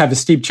you guys have a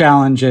steep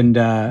challenge, and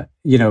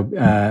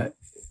the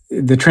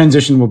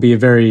transition will be a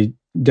very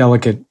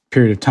delicate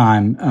period of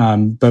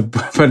time.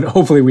 But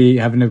hopefully we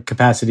have enough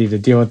capacity to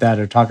deal with that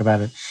or talk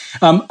about it.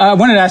 I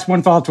wanted to ask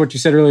one follow-up to what you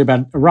said earlier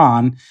about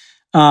Iran.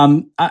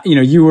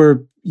 You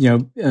were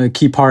a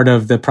key part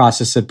of the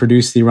process that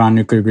produced the Iran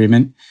nuclear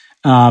agreement.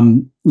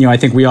 I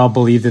think we all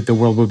believe that the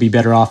world would be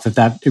better off if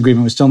that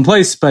agreement was still in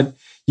place, but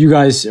you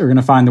guys are going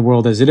to find the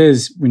world as it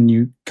is when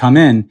you come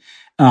in.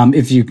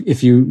 If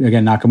you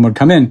again, knock on wood,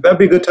 come in. That'd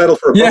be a good title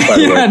for a book, by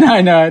the way. No,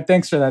 I know.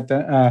 Thanks for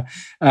that.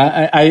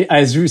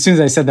 As soon as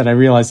I said that, I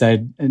realized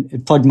I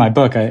plugged my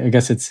book. I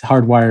guess it's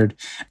hardwired.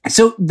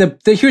 So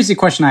here's the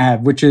question I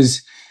have, which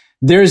is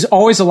there's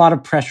always a lot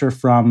of pressure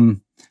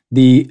from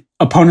the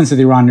opponents of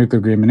the Iran nuclear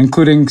agreement,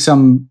 including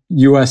some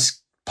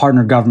U.S.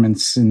 partner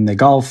governments in the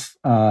Gulf,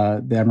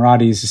 the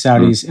Emiratis, the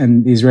Saudis,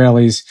 and the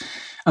Israelis,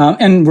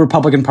 and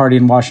Republican Party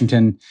in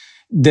Washington,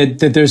 that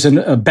there's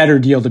a better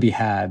deal to be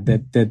had,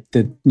 that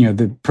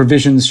the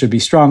provisions should be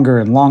stronger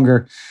and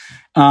longer.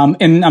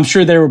 And I'm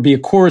sure there will be a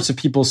chorus of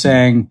people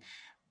saying,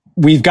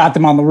 we've got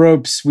them on the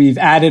ropes, we've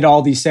added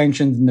all these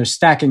sanctions, and they're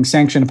stacking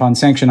sanction upon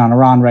sanction on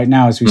Iran right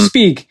now as we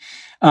speak.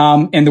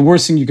 And the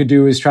worst thing you could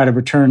do is try to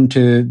return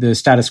to the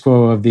status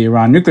quo of the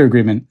Iran nuclear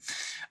agreement.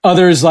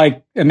 Others,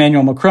 like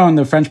Emmanuel Macron,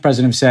 the French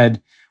president, have said,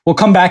 we'll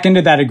come back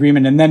into that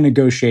agreement and then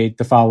negotiate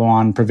the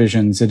follow-on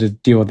provisions to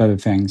deal with other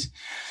things.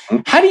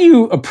 How do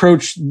you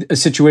approach a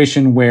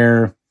situation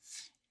where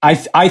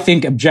I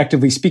think,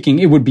 objectively speaking,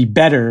 it would be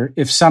better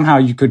if somehow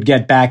you could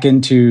get back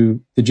into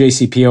the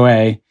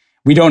JCPOA?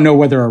 We don't know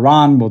whether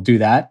Iran will do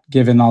that,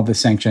 given all the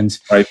sanctions.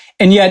 Right.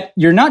 And yet,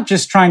 you're not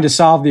just trying to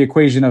solve the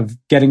equation of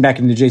getting back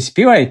into the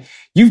JCPOA.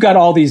 You've got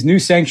all these new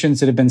sanctions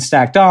that have been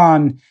stacked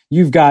on.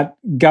 You've got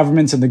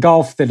governments in the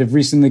Gulf that have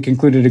recently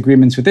concluded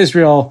agreements with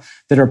Israel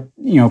that are,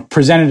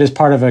 presented as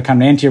part of a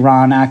kind of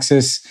anti-Iran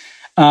axis.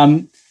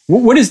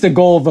 What is the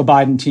goal of a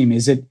Biden team?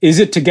 Is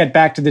it to get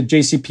back to the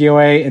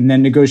JCPOA and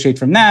then negotiate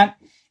from that?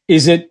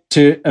 Is it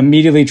to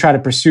immediately try to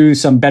pursue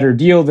some better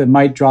deal that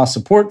might draw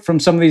support from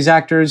some of these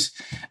actors?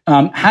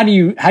 How do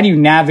you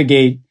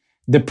navigate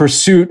the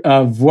pursuit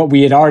of what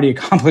we had already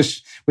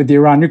accomplished with the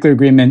Iran nuclear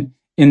agreement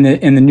in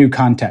the new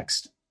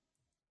context?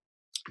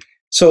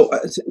 So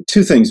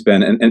two things,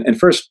 Ben. And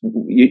first,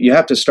 you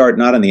have to start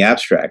not in the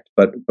abstract,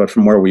 but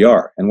from where we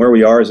are. And where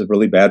we are is a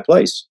really bad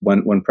place.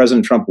 When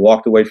President Trump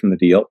walked away from the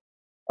deal,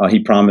 he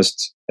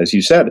promised, as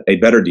you said, a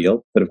better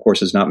deal that, of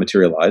course, has not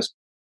materialized.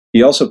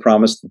 He also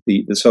promised that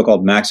the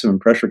so-called maximum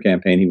pressure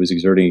campaign he was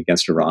exerting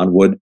against Iran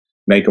would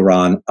make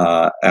Iran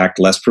act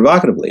less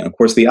provocatively. And, of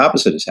course, the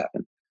opposite has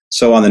happened.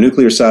 So on the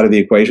nuclear side of the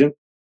equation,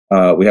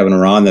 we have an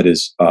Iran that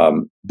is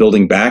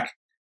building back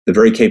the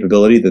very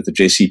capability that the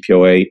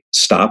JCPOA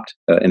stopped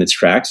in its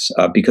tracks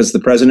because the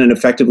president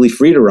effectively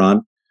freed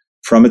Iran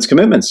from its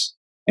commitments.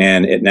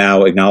 And it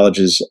now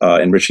acknowledges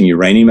enriching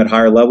uranium at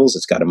higher levels.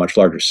 It's got a much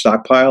larger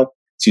stockpile.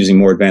 It's using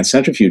more advanced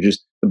centrifuges.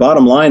 The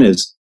bottom line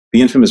is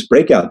the infamous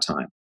breakout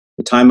time,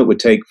 the time it would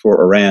take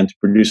for Iran to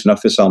produce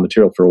enough fissile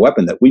material for a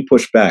weapon that we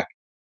push back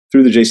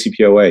through the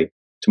JCPOA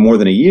to more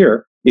than a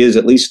year, is,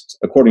 at least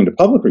according to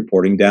public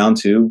reporting, down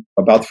to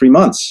about 3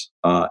 months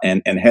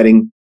and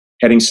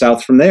heading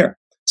south from there.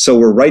 So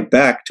we're right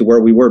back to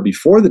where we were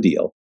before the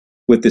deal,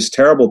 with this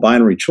terrible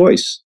binary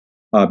choice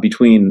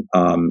between,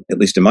 at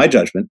least in my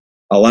judgment,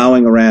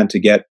 allowing Iran to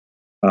get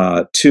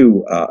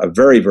to a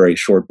very, very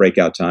short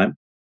breakout time,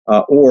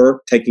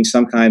 or taking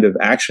some kind of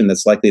action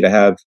that's likely to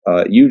have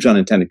huge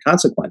unintended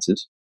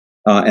consequences.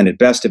 And at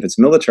best, if it's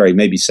military,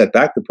 maybe set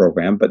back the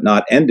program, but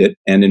not end it.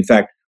 And in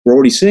fact, we're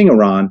already seeing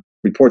Iran,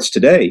 reports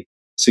today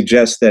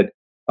suggest that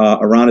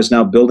Iran is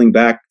now building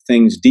back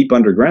things deep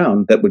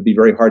underground that would be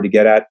very hard to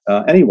get at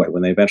anyway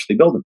when they eventually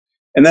build them.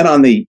 And then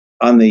on the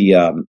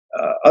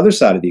other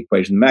side of the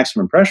equation,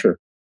 maximum pressure,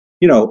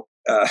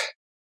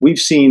 we've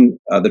seen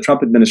the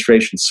Trump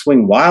administration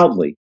swing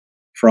wildly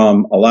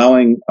from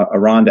allowing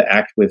Iran to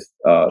act with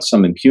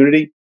some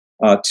impunity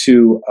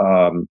to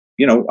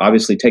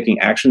obviously taking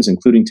actions,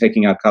 including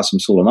taking out Qasem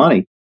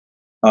Soleimani.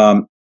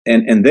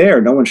 And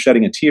there, no one's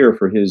shedding a tear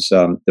for his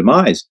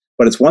demise.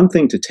 But it's one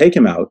thing to take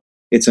him out.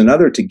 It's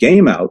another to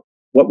game out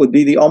what would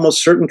be the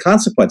almost certain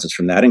consequences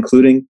from that,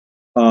 including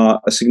a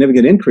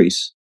significant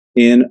increase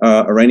in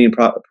Iranian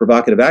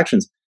provocative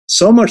actions.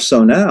 So much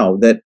so now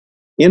that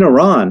in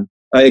Iraq,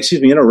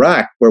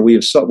 where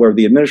where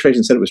the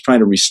administration said it was trying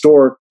to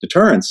restore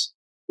deterrence,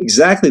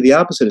 exactly the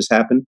opposite has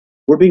happened.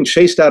 We're being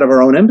chased out of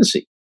our own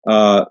embassy.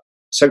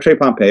 Secretary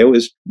Pompeo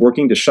is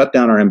working to shut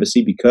down our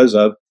embassy because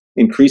of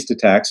increased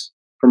attacks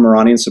from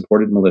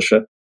Iranian-supported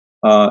militia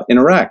in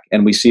Iraq,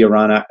 and we see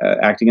Iran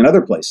acting in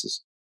other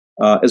places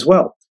as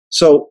well.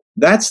 So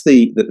that's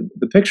the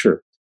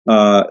picture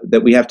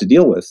that we have to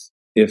deal with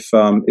if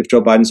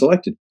Joe Biden's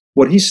elected.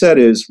 What he said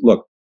is,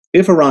 look,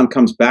 if Iran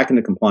comes back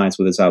into compliance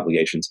with its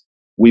obligations,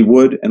 we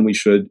would and we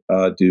should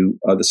do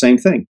the same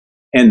thing,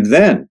 and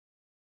then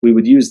we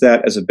would use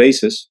that as a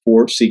basis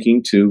for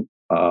seeking to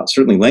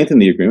certainly lengthen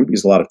the agreement,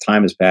 because a lot of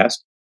time has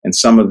passed, and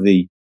some of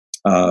the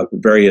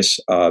various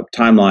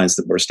timelines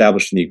that were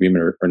established in the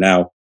agreement are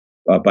now,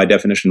 by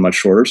definition, much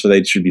shorter, so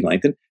they should be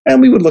lengthened.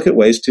 And we would look at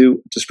ways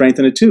to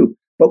strengthen it too.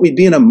 But we'd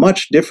be in a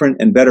much different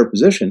and better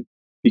position,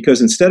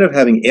 because instead of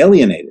having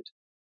alienated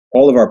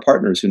all of our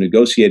partners who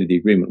negotiated the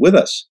agreement with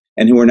us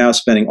and who are now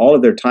spending all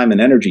of their time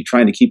and energy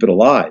trying to keep it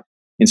alive,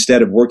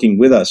 instead of working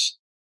with us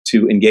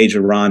to engage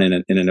Iran in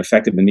an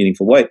effective and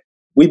meaningful way,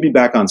 we'd be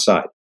back on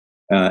side.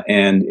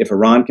 And if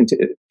Iran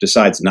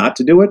decides not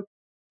to do it,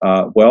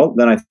 well,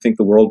 then I think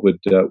the world would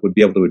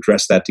be able to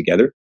address that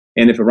together.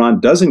 And if Iran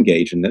does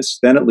engage in this,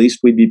 then at least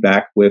we'd be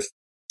back with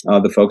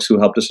the folks who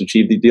helped us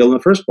achieve the deal in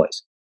the first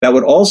place. That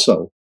would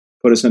also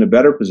put us in a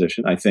better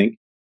position, I think,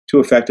 to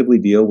effectively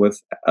deal with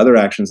other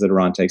actions that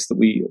Iran takes that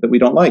we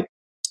don't like.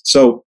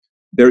 So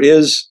there'd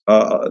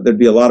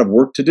be a lot of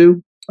work to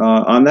do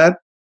on that,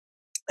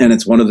 and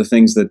it's one of the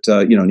things that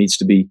needs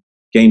to be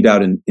gamed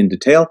out in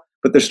detail.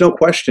 But there's no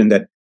question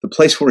that the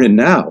place we're in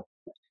now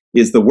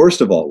is the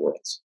worst of all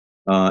worlds,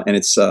 and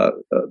it's a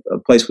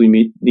place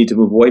we need to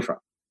move away from.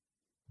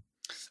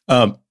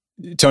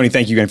 Tony,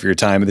 thank you again for your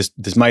time.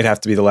 This might have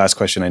to be the last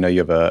question. I know you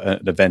have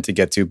an event to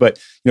get to, but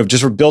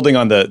just for building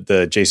on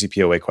the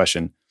JCPOA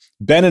question,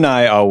 Ben and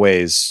I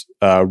always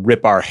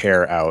rip our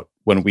hair out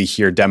when we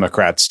hear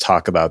Democrats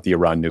talk about the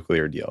Iran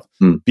nuclear deal,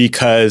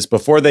 because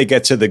before they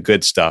get to the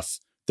good stuff,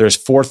 there's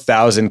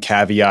 4,000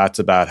 caveats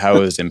about how it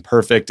was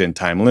imperfect and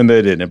time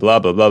limited and blah,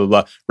 blah, blah, blah,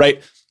 blah,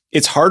 right?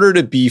 It's harder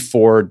to be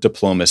for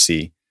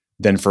diplomacy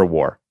than for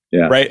war,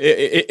 right?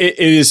 It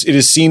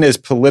is seen as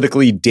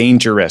politically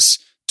dangerous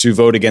to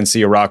vote against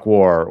the Iraq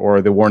war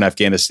or the war in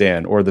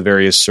Afghanistan or the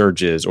various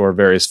surges or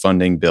various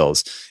funding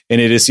bills. And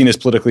it is seen as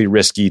politically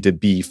risky to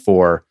be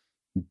for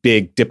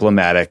big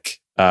diplomatic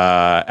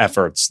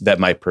efforts that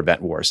might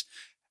prevent wars.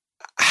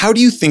 How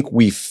do you think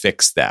we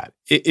fix that?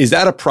 Is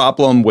that a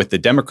problem with the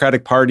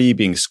Democratic Party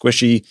being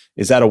squishy?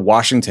 Is that a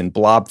Washington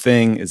blob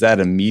thing? Is that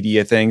a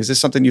media thing? Is this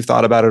something you've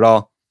thought about at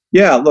all?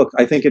 Yeah, look,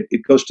 I think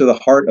it goes to the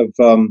heart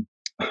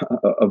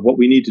of what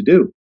we need to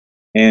do.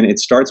 And it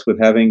starts with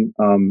having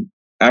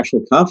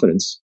actual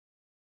confidence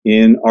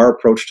in our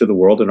approach to the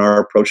world and our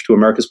approach to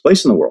America's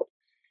place in the world.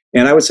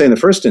 And I would say in the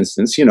first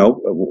instance,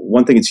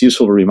 one thing it's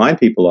useful to remind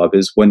people of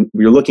is when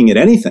you're looking at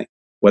anything,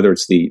 whether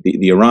it's the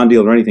Iran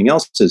deal or anything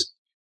else, is,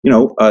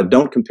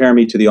 don't compare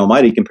me to the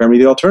Almighty, compare me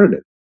to the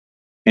alternative.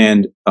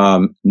 And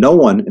no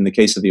one, in the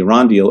case of the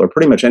Iran deal or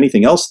pretty much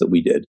anything else that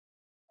we did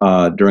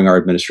during our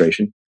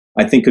administration,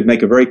 I think could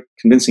make a very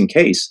convincing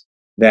case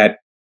that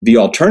the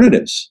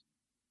alternatives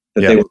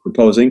that they were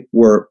proposing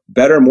were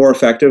better, more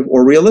effective,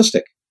 or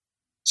realistic.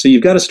 So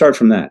you've got to start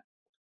from that.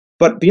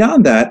 But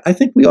beyond that, I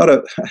think we ought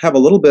to have a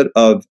little bit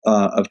of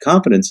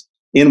confidence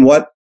in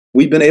what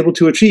we've been able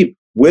to achieve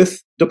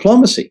with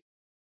diplomacy.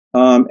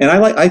 And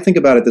I think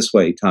about it this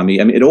way,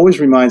 Tommy. I mean, it always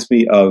reminds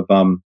me of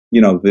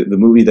the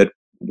movie that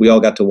we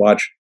all got to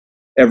watch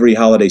every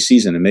holiday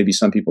season, and maybe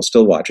some people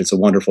still watch. It's a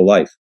Wonderful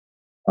Life,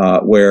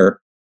 where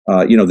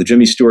the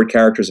Jimmy Stewart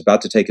character is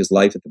about to take his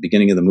life at the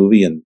beginning of the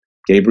movie, and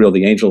Gabriel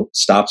the angel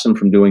stops him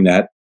from doing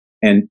that,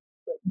 and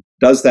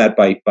does that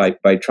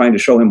by trying to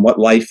show him what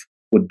life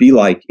would be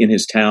like in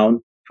his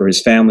town, for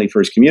his family, for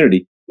his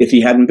community, if he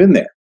hadn't been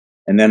there.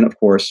 And then, of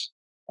course,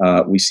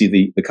 we see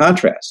the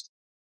contrast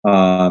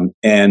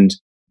and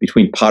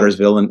between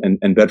Pottersville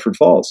and Bedford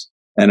Falls.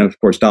 And of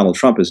course, Donald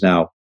Trump is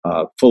now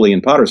fully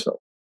in Pottersville.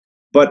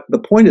 But the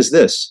point is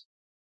this: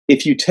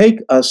 if you take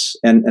us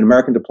and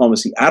American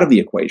diplomacy out of the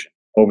equation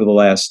over the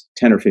last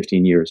 10 or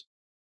 15 years,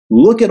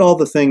 look at all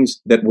the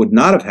things that would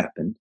not have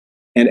happened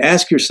and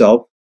ask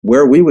yourself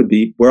where we would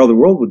be, where the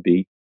world would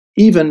be,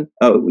 even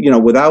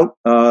without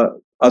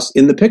us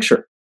in the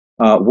picture.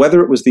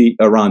 Whether it was the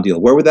Iran deal,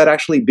 where would that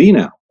actually be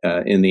now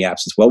in the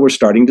absence? Well, we're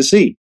starting to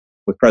see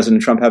with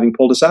President Trump having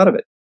pulled us out of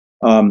it.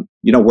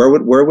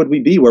 Where would we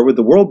be? Where would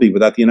the world be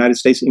without the United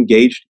States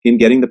engaged in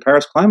getting the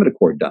Paris Climate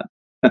Accord done?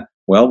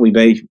 Well, we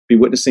may be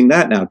witnessing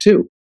that now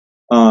too.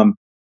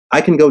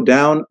 I can go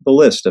down the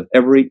list of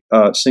every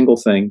single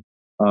thing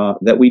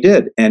that we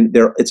did, and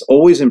it's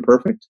always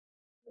imperfect.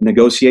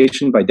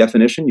 Negotiation, by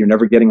definition, you're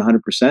never getting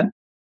 100%.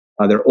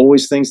 There are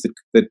always things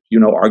that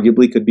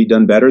arguably could be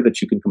done better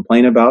that you can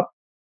complain about.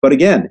 But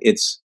again,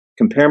 it's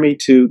compare me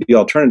to the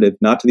alternative,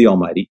 not to the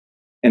Almighty,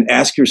 and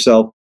ask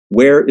yourself,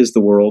 where is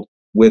the world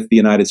with the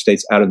United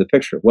States out of the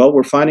picture? Well,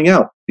 we're finding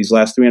out these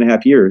last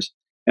 3.5 years.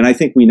 And I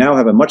think we now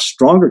have a much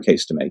stronger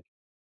case to make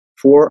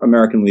for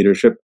American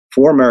leadership,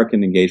 for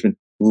American engagement,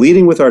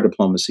 leading with our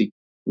diplomacy,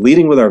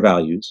 leading with our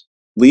values,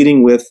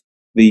 leading with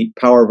the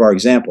power of our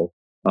example,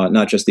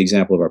 not just the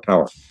example of our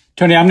power.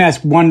 Tony, I'm going to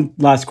ask one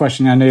last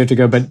question. I know you have to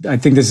go, but I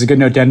think this is a good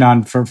note to end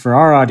on for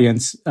our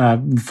audience,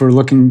 for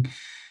looking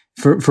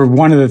for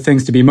one of the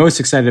things to be most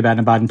excited about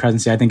in the Biden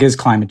presidency, I think, is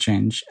climate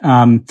change.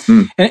 And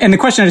the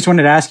question I just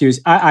wanted to ask you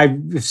is, I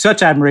have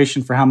such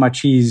admiration for how much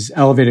he's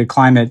elevated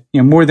climate,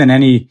 more than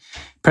any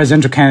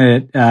presidential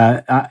candidate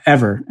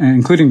ever,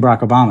 including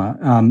Barack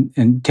Obama,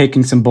 and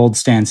taking some bold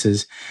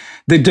stances.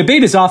 The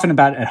debate is often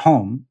about at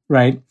home,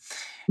 right?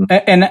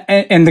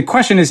 And the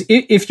question is,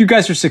 if you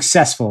guys are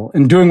successful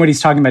in doing what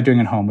he's talking about doing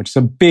at home, which is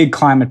a big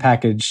climate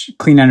package,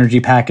 clean energy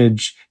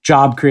package,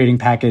 job creating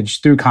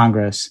package through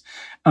Congress,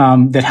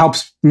 that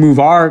helps move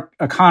our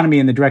economy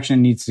in the direction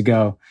it needs to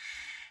go,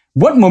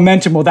 what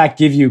momentum will that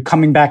give you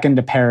coming back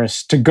into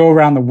Paris to go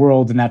around the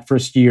world in that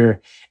first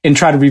year and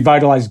try to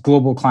revitalize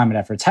global climate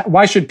efforts?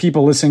 Why should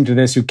people listening to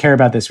this who care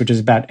about this, which is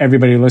about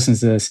everybody who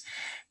listens to this,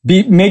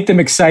 make them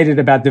excited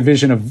about the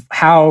vision of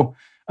how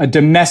a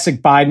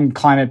domestic Biden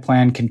climate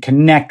plan can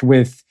connect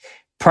with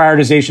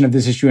prioritization of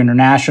this issue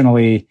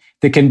internationally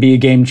that can be a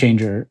game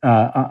changer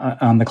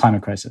on the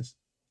climate crisis?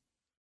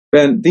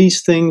 Ben,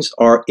 these things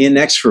are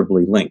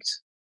inexorably linked.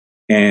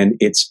 And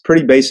it's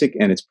pretty basic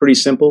and it's pretty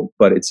simple,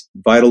 but it's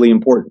vitally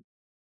important.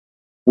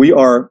 We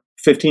are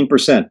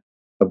 15%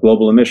 of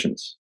global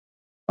emissions.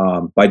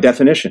 By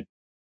definition,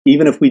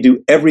 even if we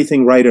do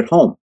everything right at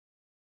home,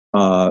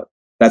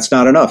 that's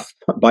not enough,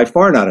 by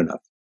far not enough,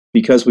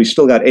 because we've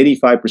still got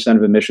 85%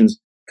 of emissions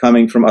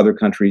coming from other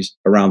countries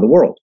around the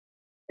world.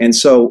 And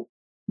so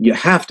you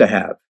have to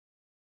have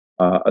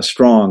a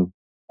strong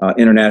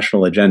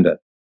international agenda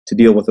to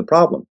deal with the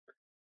problem.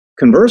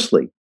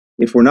 Conversely,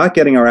 if we're not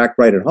getting our act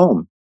right at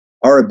home,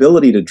 our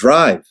ability to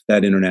drive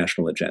that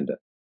international agenda,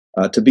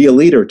 to be a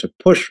leader, to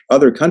push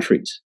other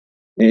countries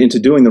into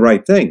doing the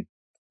right thing,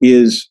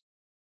 is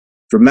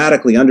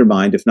dramatically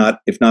undermined, if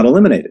not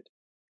eliminated.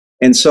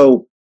 And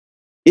so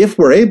if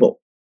we're able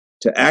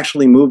to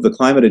actually move the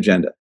climate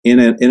agenda in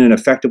an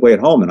effective way at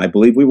home, and I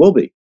believe we will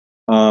be,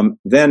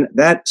 then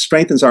that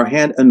strengthens our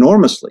hand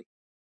enormously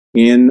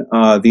in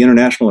the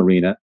international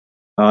arena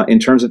in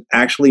terms of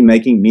actually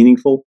making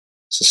meaningful,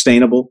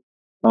 sustainable,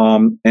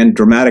 and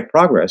dramatic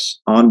progress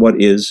on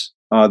what is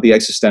the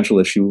existential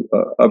issue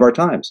of our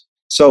times.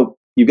 So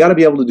you've got to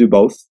be able to do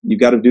both. You've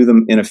got to do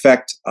them in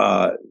effect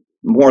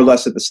more or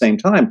less at the same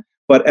time.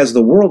 But as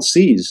the world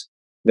sees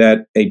that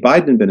a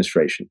Biden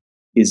administration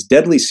is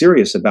deadly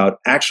serious about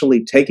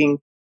actually taking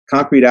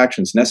concrete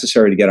actions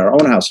necessary to get our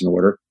own house in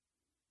order,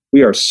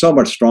 we are so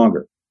much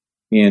stronger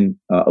in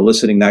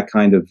eliciting that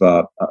kind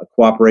of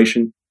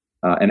cooperation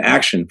and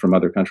action from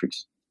other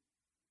countries.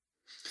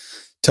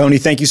 Tony,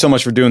 thank you so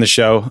much for doing the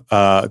show.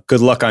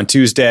 Good luck on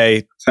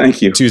Tuesday.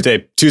 Thank you.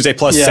 Tuesday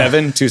plus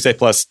 7, Tuesday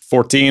plus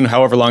 14,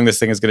 however long this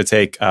thing is going to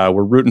take.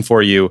 We're rooting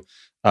for you.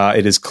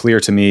 It is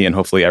clear to me, and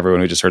hopefully everyone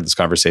who just heard this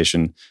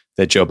conversation,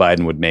 that Joe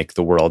Biden would make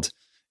the world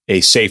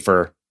a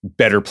safer,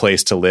 better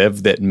place to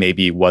live that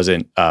maybe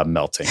wasn't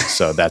melting.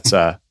 So that's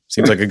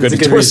seems like a good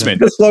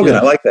endorsement. Good slogan.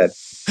 I like that.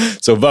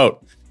 So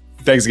vote.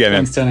 Thanks again,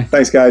 man. Thanks, Tony.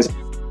 Thanks, guys.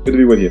 Good to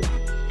be with you.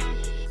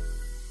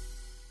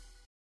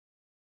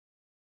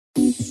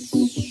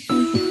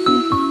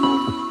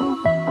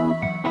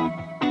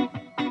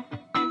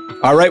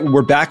 All right,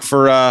 we're back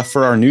for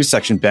our news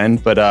section, Ben.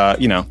 But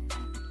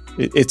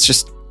it's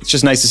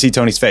just nice to see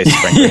Tony's face.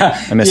 Frankly.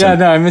 I miss him.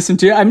 No, I miss him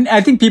too. I mean,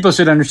 I think people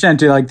should understand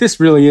too. Like, this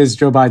really is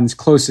Joe Biden's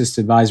closest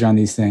advisor on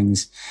these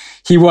things.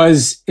 He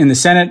was in the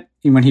Senate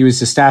when he was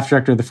the staff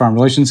director of the Foreign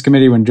Relations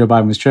Committee when Joe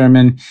Biden was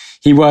chairman.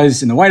 He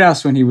was in the White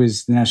House when he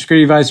was the national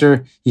security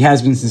advisor. He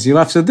has been since he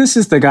left. So this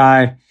is the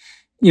guy.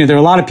 There are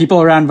a lot of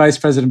people around Vice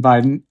President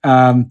Biden,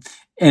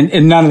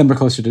 and none of them are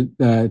closer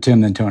to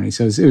him than Tony.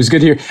 So it was good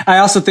to hear. I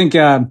also think.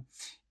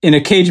 In a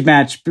cage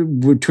match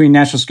between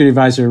National Security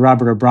Advisor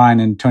Robert O'Brien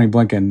and Tony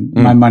Blinken,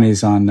 my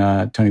money's on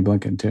Tony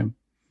Blinken too.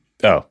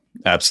 Oh,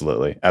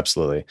 absolutely.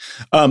 Absolutely.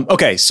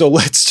 Okay, so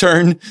let's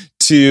turn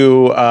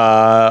to,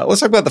 let's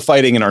talk about the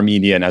fighting in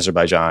Armenia and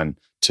Azerbaijan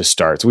to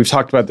start. So we've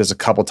talked about this a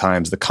couple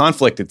times. The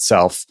conflict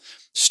itself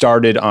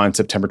started on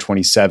September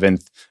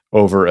 27th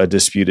over a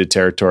disputed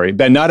territory.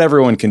 Ben, not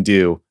everyone can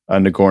do a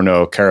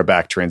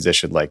Nagorno-Karabakh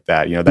transition like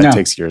that. That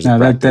takes years of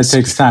practice. That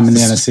takes time in the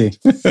NSC.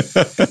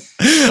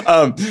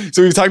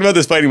 So we've talked about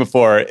this fighting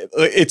before.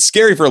 It's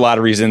scary for a lot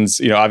of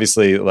reasons.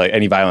 Obviously, like,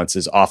 any violence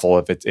is awful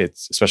if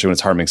it's especially when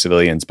it's harming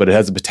civilians, but it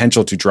has the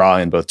potential to draw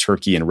in both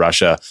Turkey and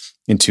Russia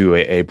into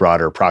a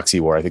broader proxy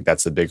war. I think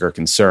that's the bigger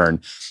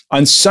concern.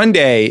 On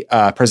Sunday,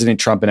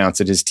 President Trump announced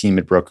that his team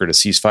had brokered a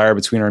ceasefire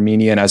between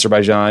Armenia and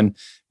Azerbaijan,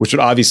 which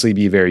would obviously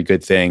be a very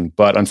good thing.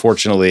 But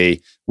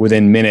unfortunately,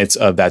 within minutes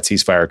of that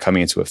ceasefire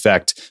coming into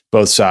effect,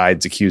 both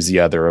sides accused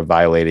the other of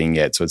violating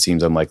it. So it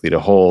seems unlikely to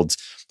hold.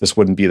 This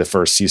wouldn't be the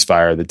first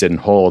ceasefire that didn't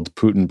hold.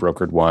 Putin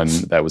brokered one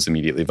that was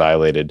immediately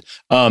violated.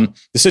 The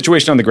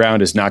situation on the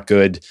ground is not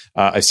good.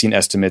 I've seen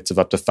estimates of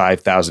up to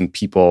 5,000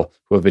 people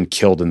who have been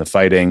killed in the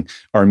fighting.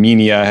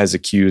 Armenia has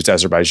accused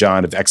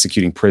Azerbaijan of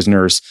executing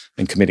prisoners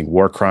and committing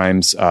war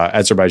crimes.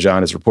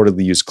 Azerbaijan has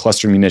reportedly used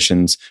cluster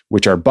munitions,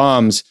 which are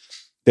bombs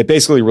that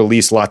basically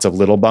release lots of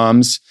little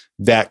bombs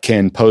that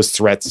can pose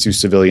threats to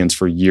civilians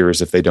for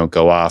years if they don't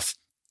go off.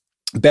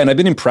 Ben, I've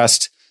been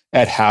impressed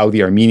at how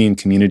the Armenian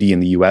community in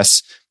the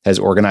U.S. has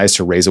organized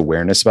to raise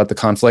awareness about the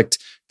conflict.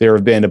 There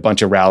have been a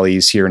bunch of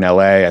rallies here in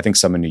LA. I think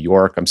some in New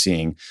York. I'm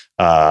seeing,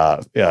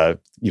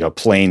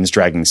 planes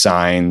dragging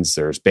signs.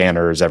 There's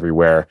banners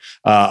everywhere.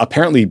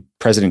 Apparently,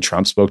 President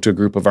Trump spoke to a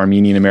group of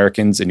Armenian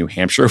Americans in New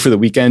Hampshire over the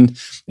weekend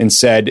and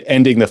said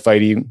ending the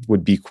fighting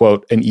would be,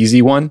 quote, an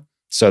easy one.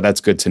 So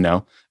that's good to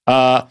know.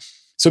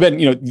 So Ben,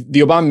 the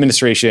Obama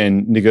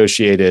administration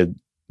negotiated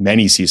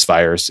many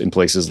ceasefires in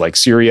places like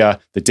Syria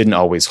that didn't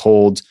always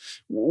hold.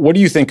 What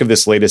do you think of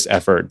this latest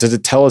effort? Does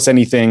it tell us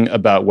anything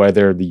about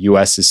whether the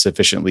U.S. is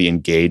sufficiently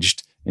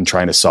engaged in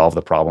trying to solve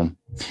the problem?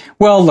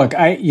 Well, look,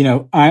 I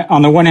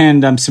on the one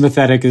hand, I'm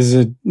sympathetic. This is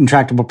an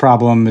intractable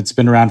problem. It's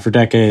been around for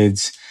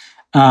decades.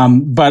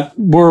 But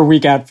we're a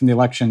week out from the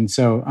election,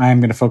 so I am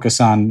going to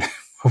focus on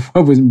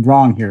what was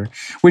wrong here,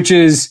 which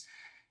is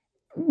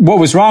what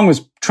was wrong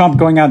was Trump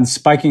going out and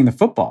spiking the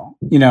football.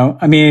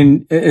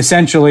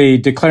 Essentially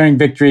declaring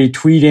victory,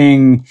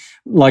 tweeting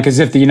like as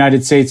if the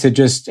United States had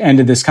just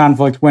ended this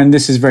conflict when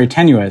this is very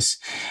tenuous.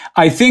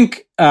 I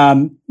think,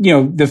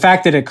 the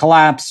fact that it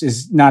collapsed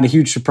is not a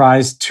huge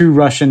surprise. 2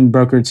 Russian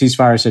brokered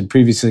ceasefires had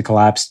previously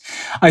collapsed.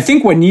 I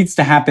think what needs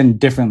to happen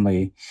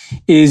differently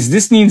is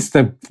this needs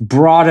the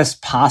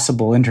broadest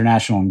possible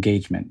international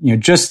engagement.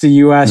 Just the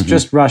U.S.,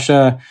 just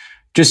Russia,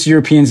 just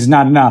Europeans is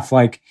not enough.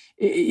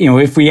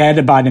 If we had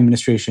a Biden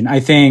administration, I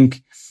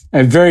think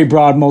a very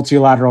broad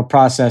multilateral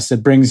process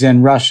that brings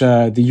in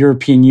Russia, the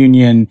European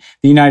Union,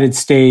 the United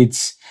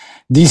States,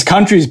 these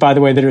countries, by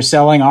the way, that are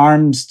selling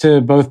arms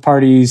to both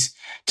parties,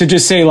 to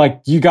just say,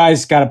 you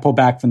guys got to pull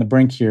back from the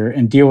brink here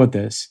and deal with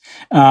this.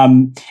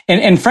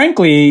 And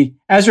frankly,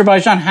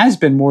 Azerbaijan has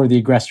been more the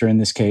aggressor in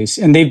this case.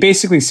 And they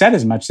basically said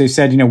as much. They've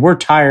said, we're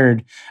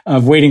tired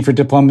of waiting for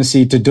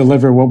diplomacy to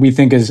deliver what we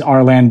think is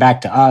our land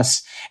back to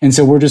us. And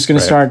so we're just going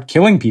to start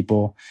killing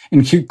people,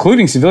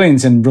 including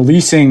civilians, and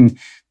releasing,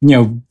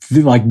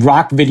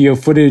 rock video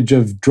footage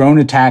of drone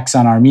attacks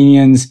on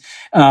Armenians.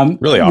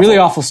 Really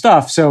awful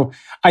stuff. So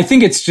I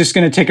think it's just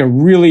going to take a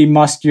really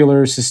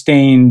muscular,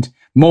 sustained,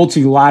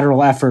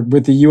 multilateral effort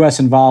with the U.S.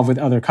 involved with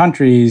other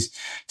countries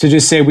to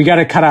just say, we got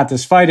to cut out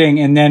this fighting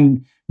and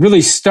then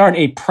really start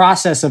a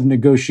process of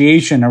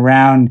negotiation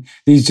around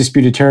these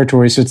disputed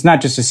territories. So it's not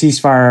just a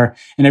ceasefire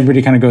and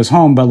everybody kind of goes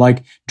home,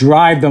 but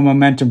drive the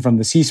momentum from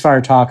the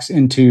ceasefire talks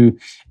into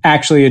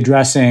actually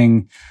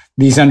addressing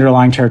these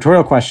underlying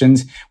territorial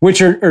questions,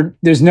 which are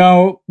there's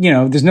no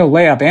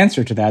layup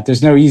answer to that.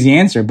 There's no easy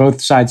answer.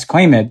 Both sides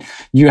claim it.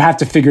 You have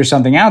to figure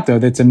something out, though,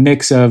 that's a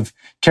mix of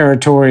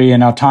territory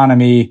and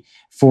autonomy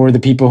for the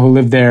people who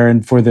live there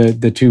and for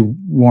the two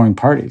warring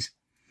parties.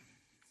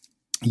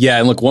 Yeah,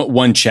 and look,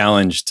 one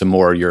challenge to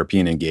more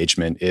European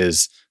engagement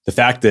is the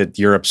fact that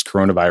Europe's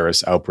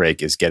coronavirus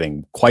outbreak is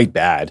getting quite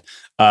bad.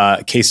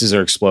 Cases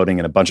are exploding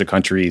in a bunch of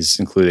countries,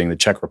 including the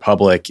Czech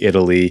Republic,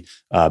 Italy,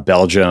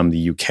 Belgium,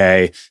 the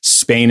UK.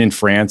 Spain and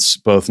France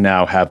both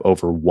now have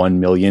over 1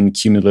 million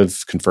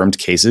cumulative confirmed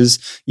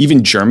cases.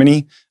 Even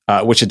Germany,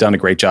 which had done a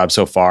great job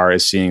so far,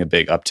 is seeing a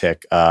big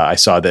uptick. I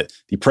saw that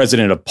the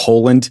president of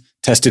Poland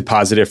tested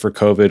positive for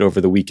COVID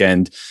over the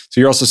weekend. So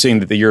you're also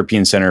seeing that the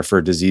European Center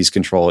for Disease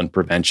Control and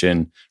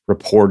Prevention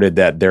reported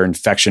that their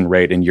infection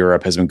rate in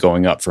Europe has been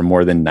going up for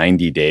more than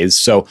 90 days.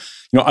 So,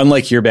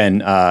 unlike here,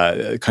 Ben,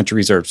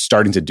 countries are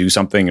starting to do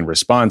something in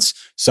response.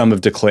 Some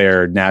have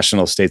declared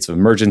national states of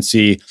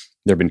emergency.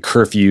 There have been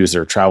curfews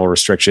or travel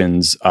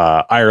restrictions.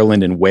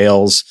 Ireland and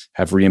Wales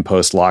have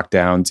reimposed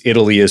lockdowns.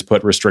 Italy has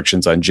put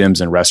restrictions on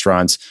gyms and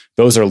restaurants.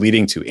 Those are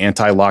leading to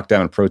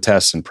anti-lockdown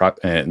protests and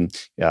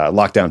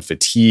lockdown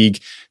fatigue.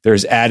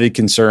 There's added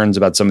concerns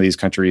about some of these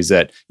countries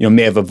that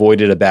may have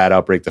avoided a bad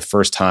outbreak the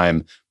first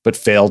time, but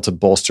failed to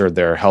bolster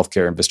their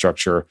healthcare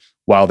infrastructure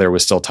while there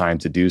was still time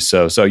to do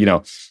so. So,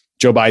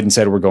 Joe Biden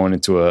said we're going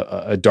into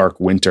a dark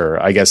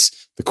winter. I guess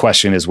the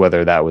question is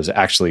whether that was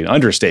actually an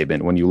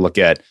understatement when you look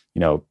at,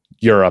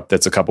 Europe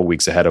that's a couple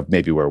weeks ahead of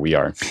maybe where we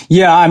are.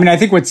 Yeah, I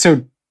think what's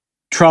so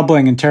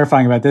troubling and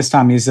terrifying about this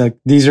time is that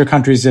these are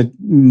countries that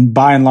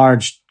by and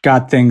large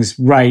got things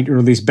right, or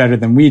at least better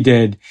than we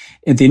did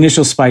at the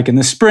initial spike in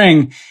the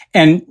spring,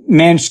 and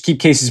managed to keep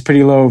cases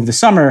pretty low over the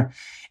summer.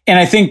 And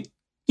I think,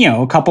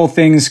 a couple of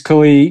things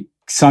clearly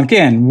sunk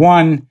in.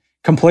 One,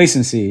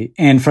 complacency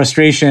and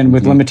frustration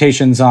with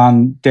limitations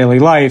on daily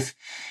life,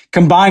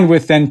 combined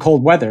with then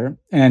cold weather.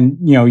 And,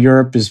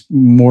 Europe is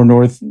more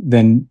north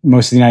than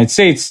most of the United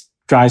States,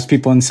 drives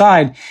people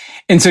inside.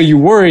 And so you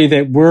worry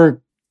that we're,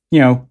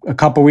 a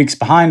couple weeks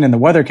behind in the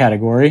weather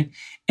category,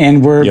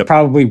 and we're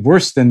probably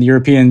worse than the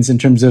Europeans in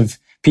terms of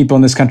people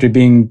in this country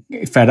being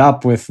fed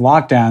up with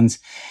lockdowns.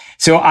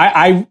 So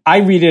I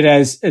read it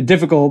as a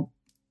difficult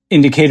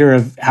indicator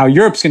of how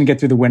Europe's going to get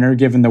through the winter,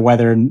 given the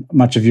weather in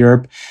much of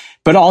Europe.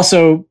 But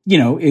also,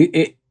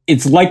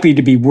 it's likely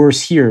to be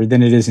worse here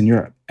than it is in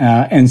Europe.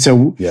 And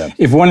so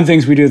if one of the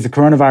things we do with the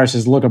coronavirus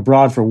is look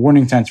abroad for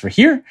warning signs for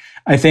here,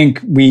 I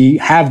think we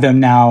have them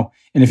now.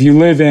 And if you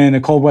live in a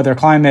cold weather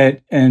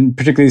climate, and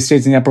particularly the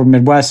states in the upper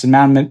Midwest and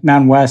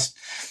Mountain West,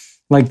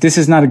 this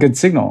is not a good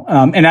signal.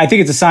 And I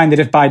think it's a sign that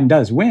if Biden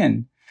does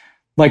win,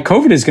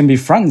 COVID is going to be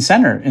front and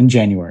center in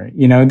January.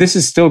 This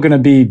is still going to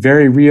be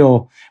very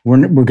real.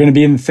 We're going to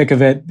be in the thick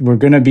of it. We're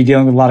going to be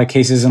dealing with a lot of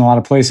cases in a lot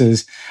of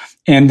places.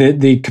 And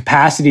the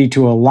capacity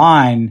to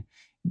align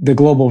the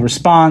global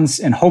response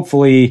and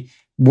hopefully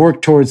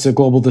work towards the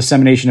global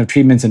dissemination of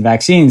treatments and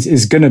vaccines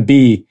is going to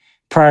be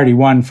priority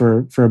one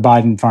for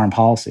Biden foreign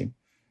policy.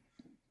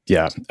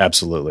 Yeah,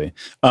 absolutely.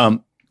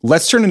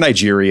 Let's turn to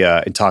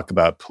Nigeria and talk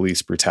about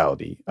police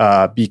brutality,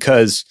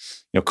 because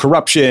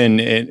corruption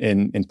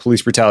and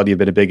police brutality have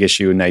been a big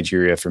issue in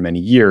Nigeria for many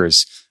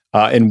years.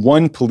 And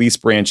one police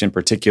branch in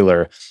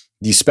particular,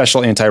 the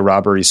Special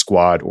Anti-Robbery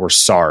Squad, or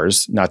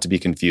SARS, not to be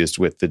confused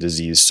with the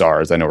disease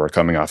SARS. I know we're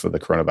coming off of the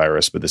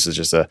coronavirus, but this is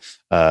just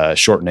a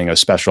shortening of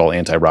Special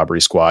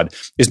Anti-Robbery Squad,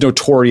 is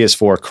notorious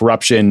for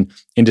corruption,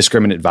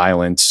 indiscriminate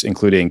violence,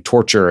 including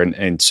torture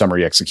and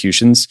summary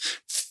executions.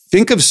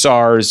 Think of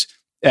SARS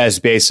as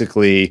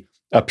basically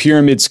a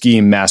pyramid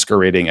scheme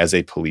masquerading as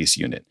a police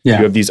unit. Yeah.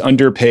 You have these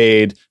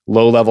underpaid,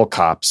 low-level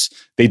cops.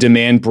 They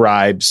demand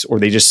bribes, or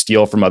they just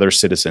steal from other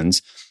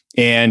citizens.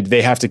 And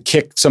they have to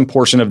kick some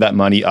portion of that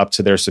money up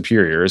to their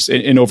superiors.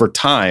 And over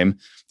time,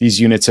 these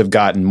units have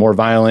gotten more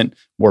violent,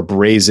 more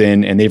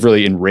brazen, and they've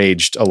really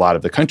enraged a lot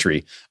of the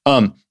country.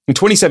 In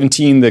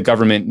 2017, the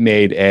government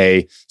made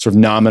a sort of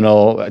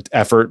nominal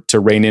effort to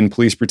rein in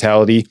police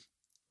brutality.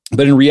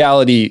 But in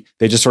reality,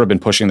 they've just sort of been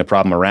pushing the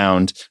problem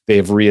around.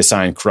 They've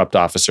reassigned corrupt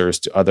officers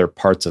to other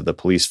parts of the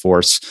police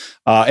force.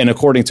 And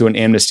according to an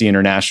Amnesty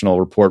International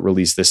report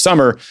released this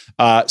summer,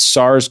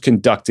 SARS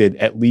conducted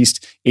at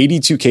least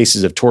 82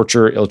 cases of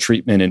torture, ill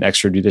treatment, and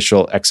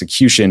extrajudicial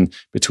execution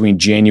between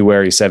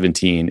January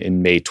 17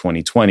 and May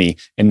 2020,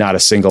 and not a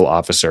single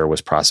officer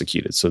was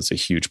prosecuted. So it's a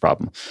huge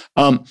problem.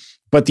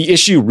 But the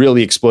issue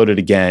really exploded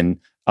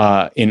again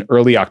in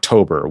early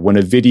October, when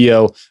a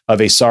video of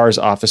a SARS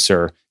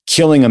officer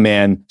killing a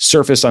man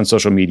surfaced on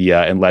social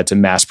media and led to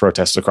mass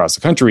protests across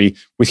the country,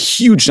 with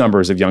huge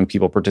numbers of young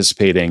people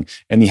participating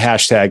and the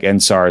hashtag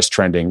 #EndSARS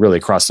trending really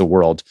across the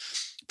world.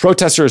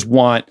 Protesters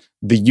want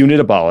the unit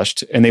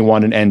abolished, and they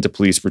want an end to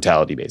police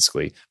brutality,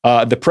 basically.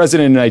 The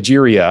president of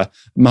Nigeria,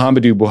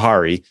 Muhammadu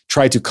Buhari,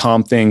 tried to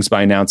calm things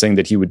by announcing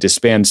that he would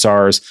disband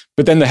SARS,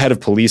 but then the head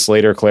of police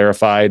later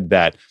clarified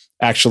that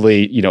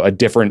actually, a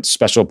different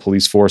special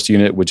police force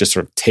unit would just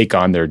sort of take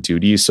on their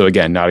duties. So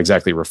again, not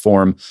exactly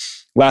reform.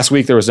 Last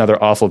week, there was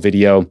another awful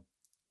video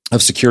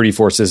of security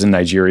forces in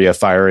Nigeria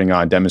firing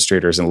on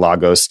demonstrators in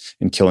Lagos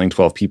and killing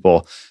 12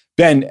 people.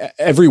 Ben,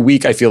 every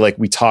week I feel like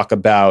we talk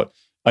about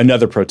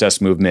another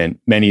protest movement,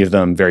 many of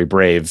them very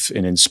brave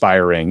and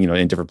inspiring,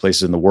 in different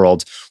places in the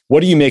world. What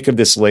do you make of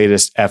this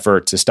latest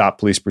effort to stop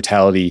police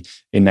brutality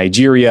in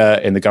Nigeria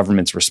and the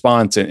government's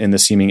response and the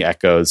seeming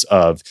echoes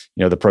of,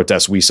 the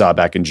protests we saw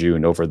back in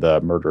June over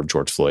the murder of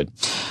George Floyd?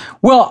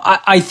 Well,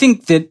 I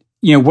think that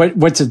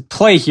what's at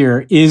play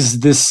here is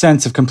this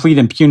sense of complete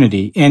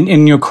impunity,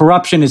 and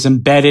corruption is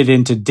embedded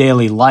into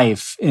daily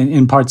life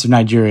in parts of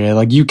Nigeria.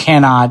 Like, you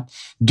cannot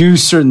do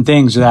certain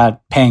things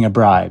without paying a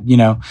bribe.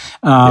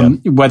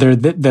 Whether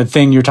the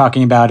thing you're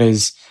talking about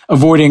is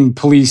avoiding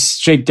police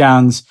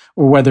shakedowns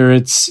or whether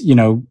it's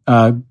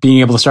being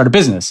able to start a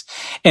business.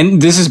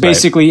 And this is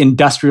basically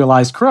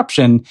industrialized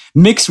corruption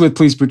mixed with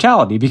police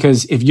brutality,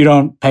 because if you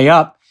don't pay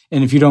up,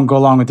 and if you don't go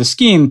along with the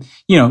scheme,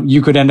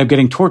 you could end up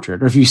getting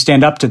tortured. Or if you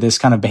stand up to this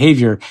kind of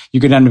behavior, you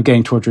could end up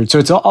getting tortured. So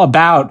it's all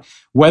about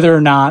whether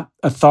or not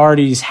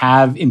authorities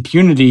have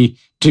impunity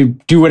to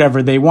do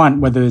whatever they want,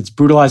 whether it's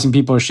brutalizing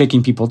people or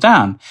shaking people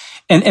down.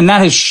 And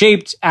that has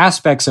shaped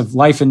aspects of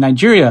life in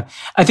Nigeria.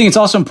 I think it's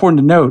also important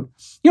to note,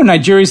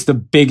 Nigeria is the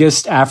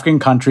biggest African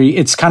country.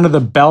 It's kind of the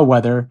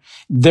bellwether.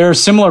 There are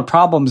similar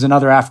problems in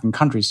other African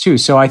countries too.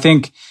 So I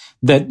think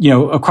that,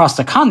 across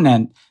the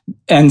continent,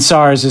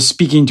 NSARS is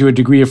speaking to a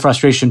degree of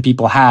frustration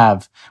people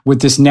have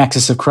with this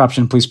nexus of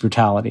corruption and police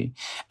brutality.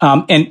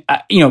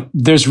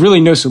 There's really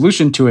no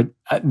solution to it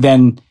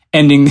than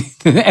ending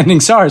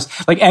SARS,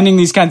 like ending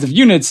these kinds of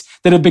units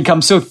that have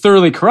become so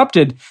thoroughly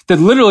corrupted that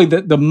literally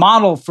the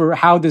model for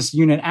how this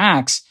unit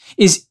acts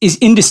is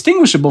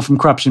indistinguishable from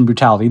corruption and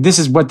brutality. This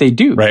is what they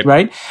do,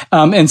 right?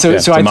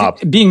 So I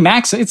think being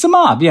it's a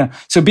mob, yeah.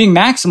 So being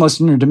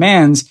maximalist in your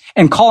demands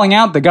and calling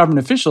out the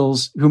government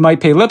officials who might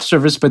pay lip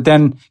service, but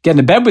then get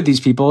into bed with these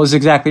people is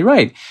exactly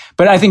right.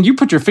 But I think you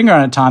put your finger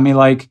on it, Tommy.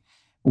 Like,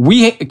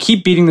 we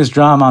keep beating this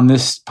drum on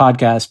this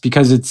podcast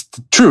because it's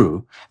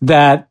true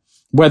that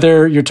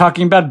whether you're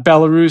talking about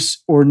Belarus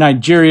or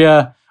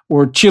Nigeria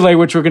or Chile,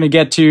 which we're going to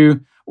get to,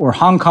 or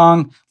Hong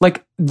Kong,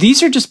 like,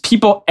 these are just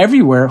people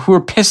everywhere who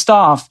are pissed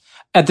off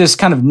at this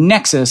kind of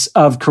nexus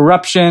of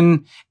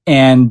corruption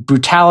and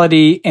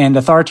brutality and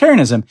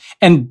authoritarianism.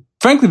 And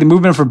frankly, the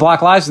movement for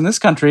Black Lives in this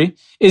country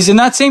is in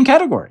that same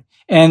category.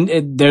 And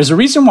there's a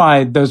reason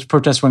why those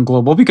protests went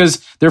global,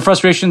 because there are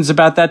frustrations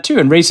about that too.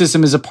 And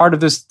racism is a part of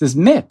this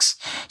mix.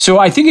 So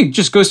I think it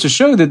just goes to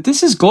show that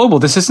this is global.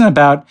 This isn't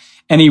about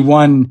any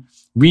one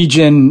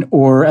region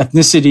or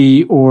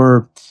ethnicity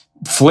or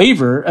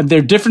flavor. There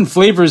are different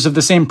flavors of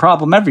the same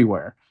problem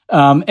everywhere.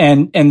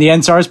 And the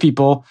NSARS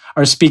people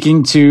are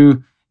speaking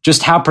to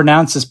just how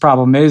pronounced this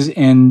problem is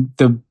in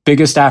the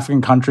biggest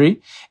African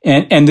country.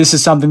 And this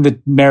is something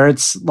that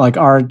merits like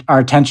our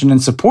attention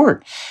and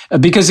support.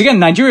 Because again,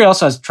 Nigeria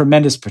also has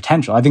tremendous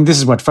potential. I think this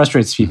is what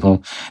frustrates people.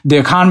 Mm-hmm. The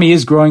economy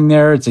is growing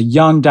there. It's a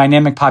young,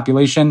 dynamic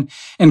population.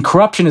 And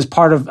corruption is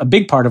a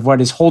big part of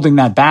what is holding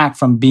that back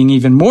from being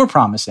even more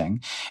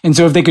promising. And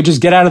so if they could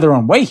just get out of their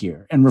own way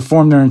here and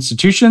reform their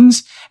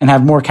institutions and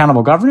have more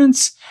accountable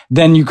governance,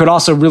 then you could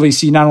also really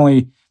see not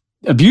only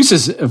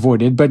abuses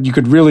avoided, but you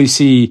could really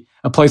see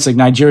a place like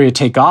Nigeria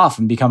take off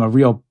and become a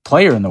real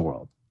player in the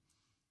world.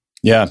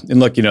 Yeah. And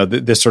look,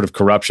 this sort of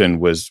corruption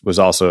was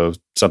also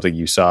something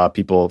you saw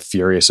people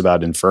furious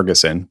about in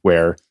Ferguson,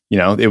 where,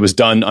 it was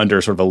done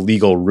under sort of a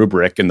legal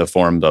rubric in the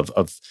form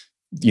of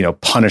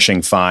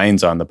punishing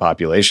fines on the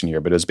population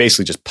here. But it was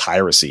basically just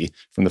piracy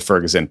from the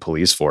Ferguson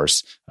police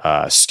force,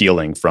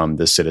 stealing from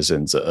the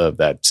citizens of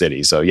that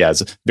city. So yeah,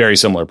 it's very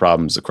similar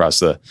problems across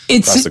the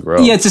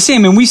globe. Yeah, it's the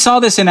same. And we saw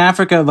this in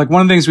Africa. Like,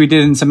 one of the things we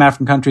did in some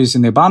African countries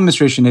in the Obama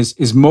administration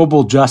is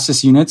mobile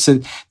justice units.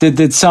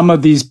 That some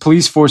of these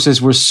police forces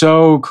were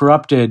so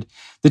corrupted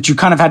that you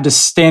kind of had to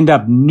stand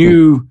up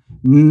new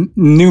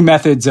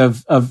methods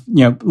of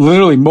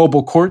literally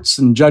mobile courts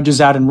and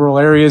judges out in rural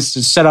areas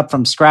to set up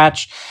from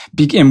scratch.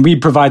 And we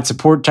provide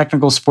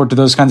technical support to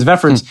those kinds of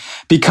efforts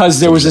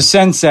because there was a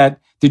sense that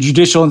the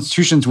judicial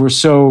institutions were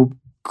so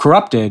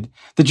corrupted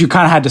that you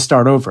kind of had to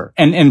start over.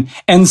 And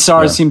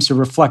NSARS seems to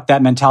reflect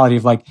that mentality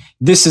of like,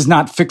 this is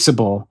not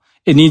fixable.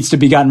 It needs to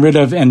be gotten rid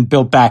of and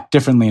built back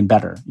differently and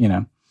better,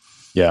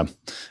 Yeah.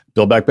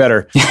 Build back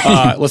better.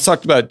 Let's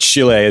talk about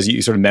Chile, as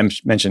you sort of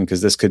mentioned,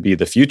 because this could be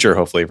the future,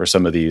 hopefully, for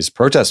some of these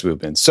protest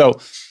movements. So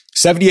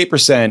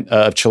 78%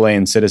 of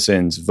Chilean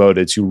citizens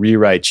voted to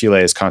rewrite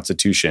Chile's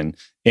constitution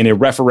in a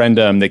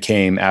referendum that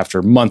came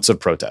after months of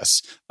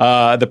protests.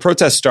 The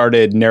protests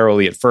started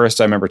narrowly at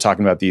first. I remember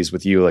talking about these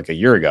with you like a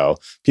year ago.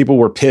 People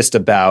were pissed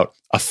about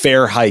a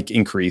fare hike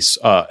increase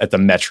at the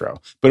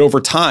metro. But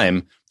over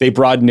time, they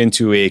broadened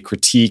into a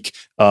critique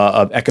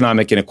of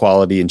economic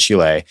inequality in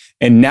Chile.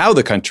 And now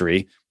the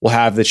country will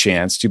have the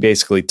chance to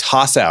basically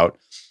toss out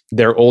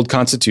their old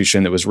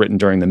constitution that was written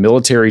during the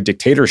military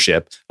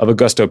dictatorship of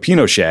Augusto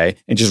Pinochet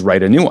and just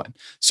write a new one.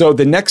 So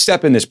the next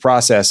step in this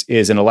process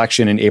is an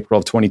election in April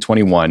of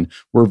 2021,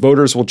 where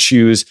voters will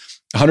choose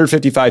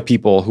 155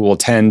 people who will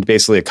attend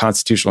basically a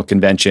constitutional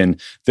convention.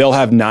 They'll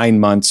have 9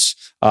 months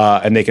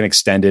and they can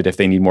extend it if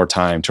they need more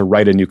time to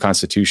write a new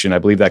constitution. I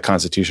believe that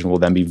constitution will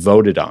then be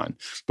voted on.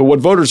 But what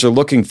voters are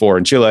looking for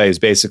in Chile is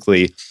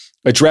basically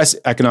address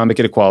economic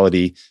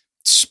inequality,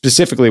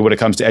 specifically when it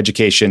comes to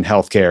education,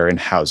 healthcare, and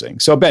housing.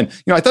 So Ben,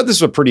 I thought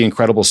this was a pretty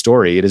incredible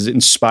story. It is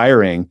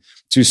inspiring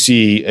to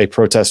see a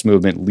protest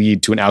movement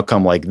lead to an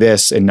outcome like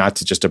this and not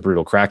to just a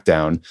brutal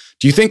crackdown.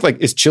 Do you think,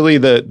 is Chile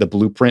the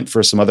blueprint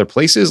for some other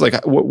places?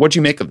 What do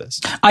you make of this?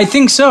 I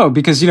think so,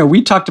 because,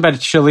 we talked about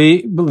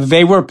Chile.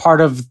 They were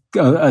part of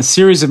a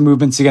series of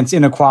movements against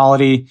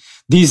inequality.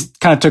 These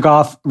kind of took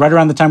off right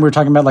around the time we were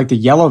talking about the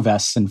yellow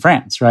vests in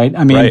France, right?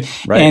 I mean,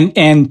 right.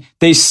 And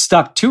they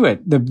stuck to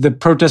it. The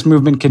protest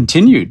movement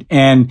continued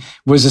and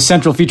was a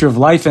central feature of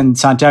life in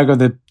Santiago,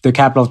 the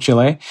capital of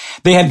Chile.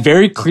 They had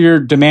very clear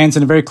demands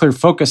and a very clear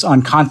focus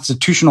on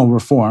constitutional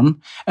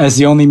reform as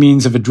the only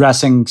means of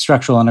addressing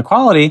structural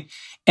inequality.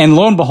 And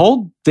lo and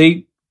behold,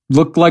 they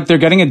look like they're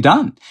getting it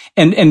done.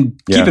 And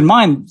keep in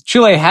mind,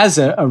 Chile has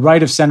a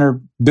right of center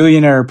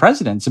billionaire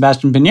president,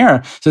 Sebastián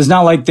Piñera. So it's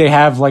not like they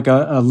have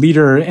a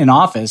leader in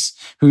office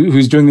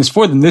who's doing this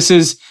for them. This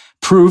is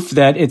proof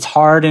that it's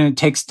hard and it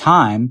takes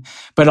time.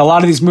 But a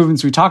lot of these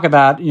movements we talk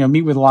about,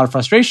 meet with a lot of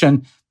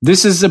frustration.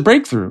 This is a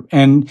breakthrough.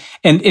 And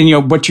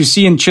what you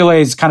see in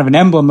Chile is kind of an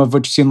emblem of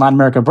what you see in Latin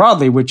America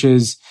broadly, which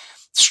is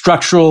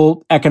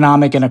structural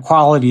economic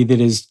inequality that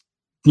is,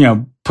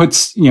 we're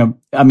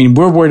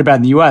worried about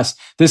in the US.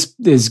 This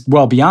is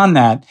well beyond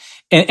that.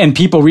 And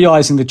people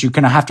realizing that you're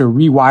going to have to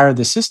rewire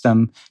the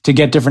system to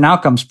get different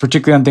outcomes,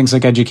 particularly on things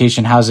like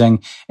education,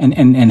 housing, and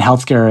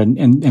healthcare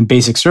and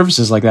basic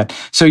services like that.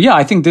 So yeah,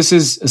 I think this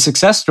is a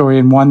success story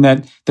and one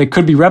that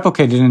could be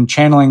replicated in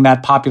channeling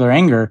that popular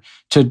anger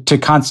to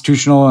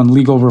constitutional and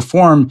legal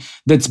reform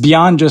that's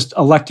beyond just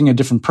electing a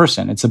different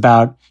person. It's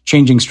about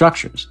changing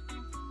structures.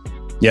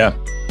 Yeah.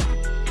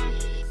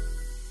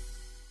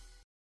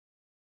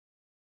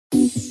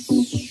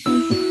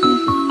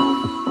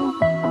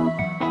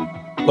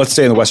 Let's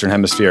stay in the Western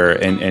Hemisphere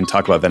and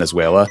talk about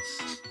Venezuela.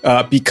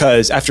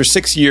 Because after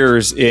 6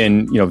 years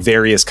in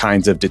various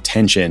kinds of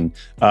detention,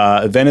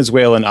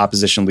 Venezuelan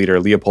opposition leader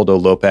Leopoldo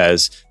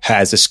López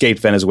has escaped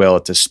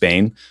Venezuela to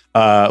Spain.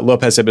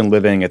 López had been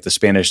living at the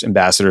Spanish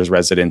ambassador's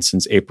residence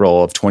since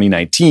April of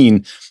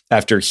 2019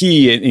 after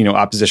he,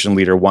 opposition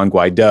leader Juan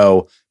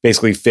Guaidó,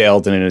 basically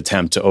failed in an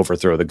attempt to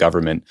overthrow the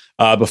government.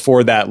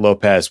 Before that,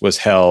 López was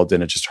held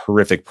in a just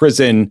horrific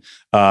prison.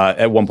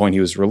 At one point, he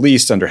was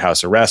released under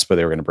house arrest, but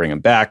they were going to bring him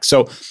back.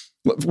 So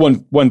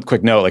one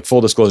quick note,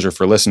 full disclosure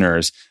for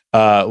listeners,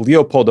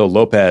 Leopoldo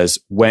López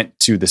went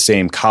to the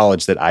same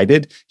college that I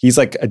did. He's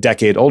a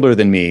decade older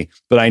than me,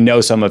 but I know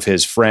some of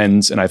his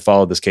friends, and I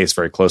followed this case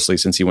very closely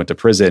since he went to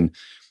prison.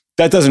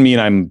 That doesn't mean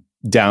I'm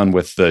down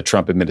with the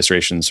Trump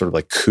administration's sort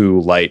of coup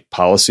light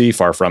policy,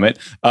 far from it.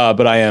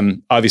 But I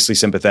am obviously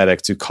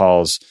sympathetic to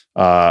calls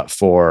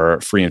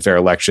for free and fair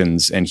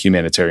elections and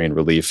humanitarian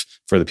relief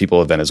for the people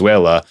of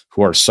Venezuela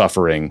who are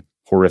suffering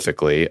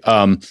horrifically.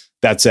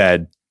 That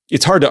said,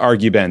 it's hard to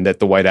argue, Ben, that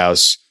the White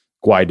House,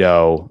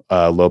 Guaidó,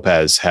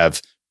 López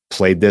have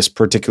played this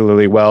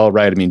particularly well,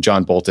 right? I mean,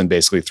 John Bolton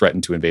basically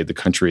threatened to invade the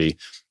country.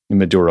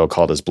 Maduro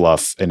called his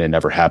bluff and it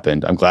never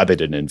happened. I'm glad they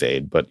didn't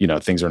invade, but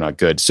things are not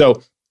good.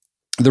 So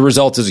the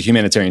result is a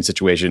humanitarian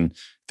situation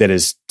that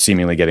is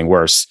seemingly getting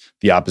worse.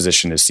 The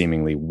opposition is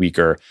seemingly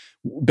weaker.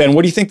 Ben,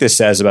 what do you think this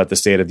says about the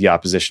state of the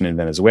opposition in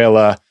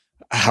Venezuela?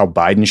 How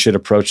Biden should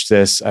approach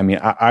this? I mean,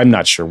 I'm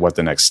not sure what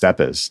the next step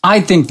is.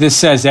 I think this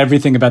says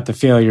everything about the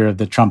failure of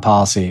the Trump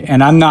policy.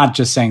 And I'm not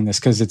just saying this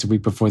because it's a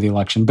week before the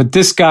election, but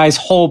this guy's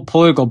whole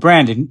political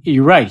brand, and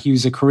you're right, he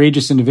was a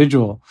courageous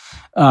individual.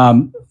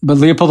 But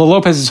Leopoldo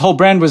López's whole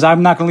brand was,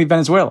 I'm not going to leave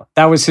Venezuela.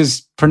 That was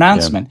his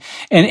pronouncement.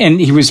 Yeah. And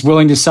he was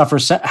willing to suffer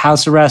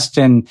house arrest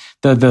and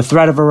the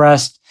threat of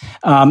arrest.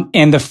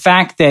 And the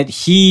fact that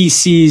he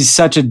sees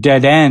such a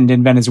dead end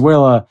in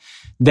Venezuela,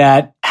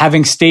 that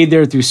having stayed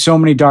there through so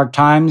many dark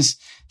times,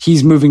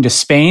 he's moving to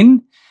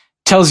Spain,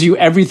 tells you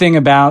everything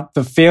about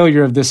the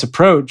failure of this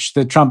approach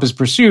that Trump has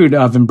pursued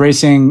of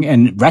embracing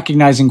and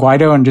recognizing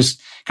Guaidó and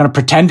just kind of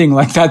pretending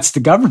like that's the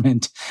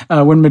government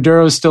when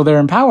Maduro is still there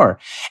in power.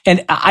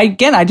 And I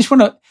just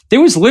want to, there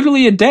was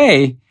literally a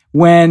day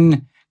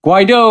when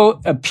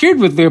Guaidó appeared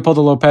with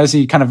Leopoldo López.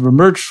 He kind of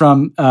emerged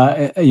from,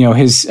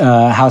 his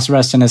house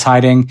arrest and his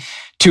hiding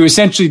to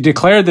essentially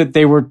declare that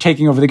they were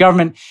taking over the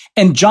government.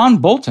 And John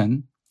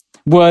Bolton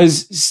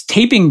was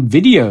taping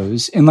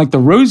videos in the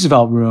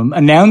Roosevelt room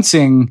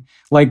announcing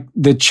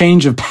the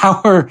change of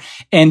power.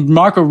 And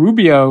Marco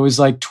Rubio was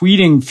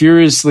tweeting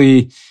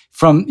furiously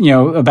from,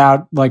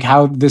 about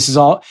how this is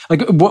all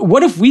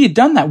what if we had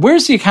done that?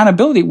 Where's the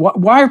accountability?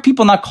 Why are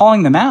people not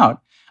calling them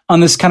out on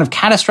this kind of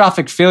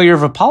catastrophic failure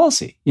of a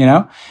policy,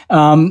 and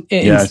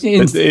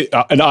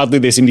oddly,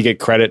 they seem to get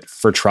credit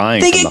for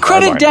trying. They get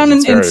credit down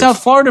in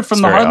South Florida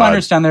from the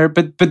hardliners down there,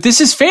 but this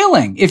is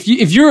failing. If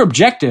your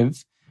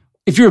objective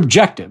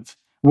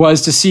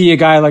was to see a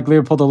guy like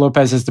Leopoldo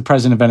López as the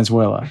president of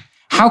Venezuela,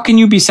 how can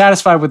you be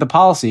satisfied with a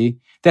policy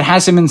that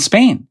has him in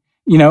Spain?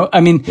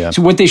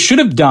 So what they should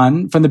have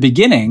done from the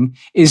beginning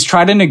is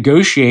try to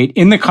negotiate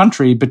in the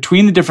country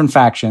between the different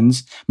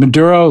factions,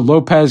 Maduro,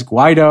 Lopez,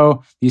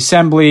 Guaido, the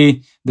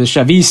assembly, the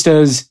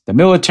Chavistas, the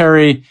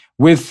military,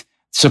 with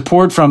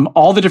support from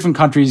all the different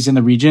countries in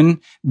the region,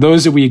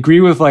 those that we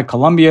agree with, like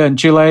Colombia and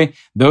Chile,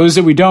 those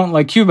that we don't,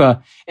 like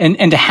Cuba,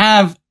 and to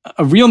have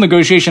a real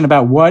negotiation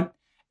about what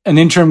an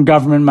interim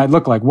government might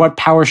look like, what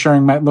power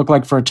sharing might look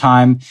like for a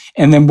time,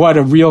 and then what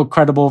a real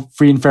credible,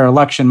 free and fair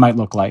election might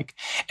look like.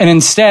 And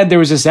instead, there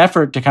was this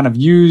effort to kind of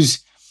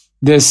use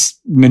this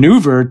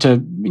maneuver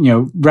to,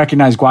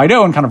 recognize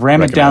Guaido and kind of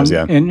ram it down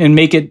and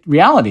make it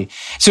reality.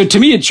 So to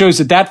me, it shows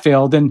that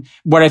failed. And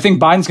what I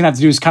think Biden's going to have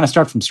to do is kind of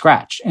start from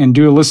scratch and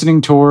do a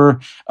listening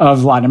tour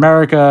of Latin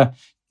America,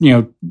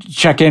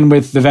 check in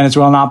with the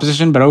Venezuelan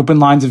opposition, but open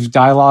lines of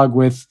dialogue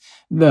with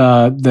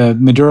the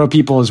Maduro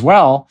people as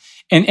well.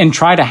 And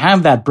try to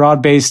have that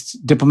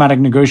broad-based diplomatic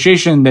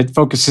negotiation that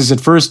focuses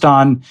at first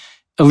on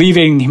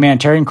alleviating the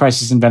humanitarian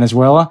crisis in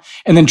Venezuela,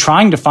 and then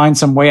trying to find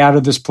some way out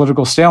of this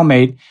political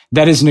stalemate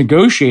that is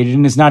negotiated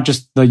and is not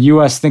just the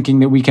U.S. thinking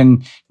that we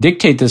can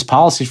dictate this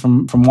policy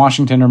from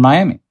Washington or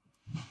Miami.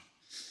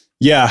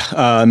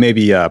 Yeah,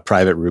 maybe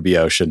Private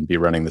Rubio shouldn't be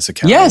running this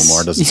account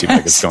anymore. It doesn't seem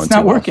like it's going it's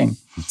not working.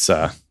 It's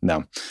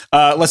no.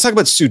 Let's talk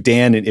about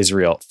Sudan and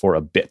Israel for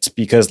a bit,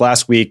 because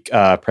last week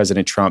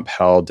President Trump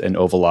held an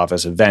Oval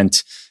Office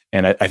event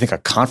and I think a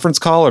conference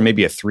call or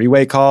maybe a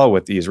three-way call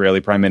with the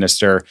Israeli Prime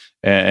Minister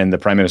and the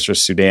Prime Minister of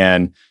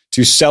Sudan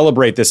to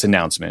celebrate this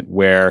announcement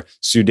where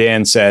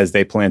Sudan says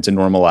they plan to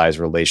normalize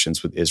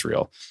relations with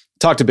Israel.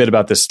 Talked a bit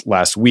about this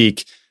last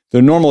week. The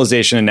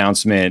normalization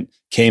announcement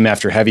came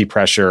after heavy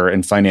pressure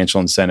and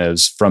financial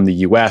incentives from the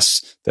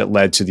U.S. that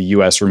led to the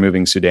U.S.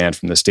 removing Sudan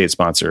from the state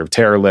sponsor of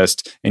terror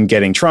list and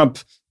getting Trump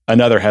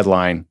another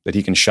headline that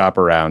he can shop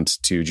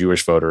around to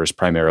Jewish voters,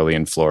 primarily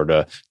in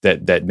Florida,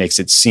 that makes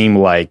it seem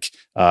like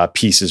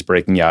peace is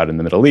breaking out in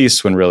the Middle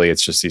East, when really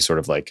it's just these sort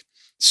of like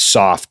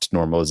soft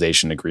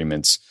normalization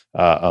agreements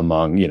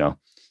among,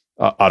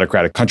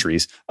 autocratic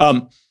countries.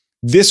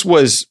 This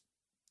was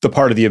the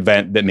part of the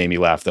event that made me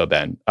laugh, though,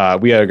 Ben.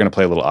 We are going to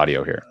play a little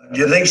audio here.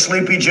 Do you think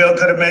Sleepy Joe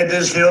could have made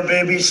this deal,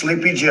 baby?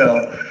 Sleepy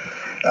Joe.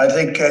 I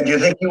think, do you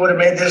think he would have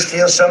made this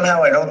deal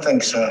somehow? I don't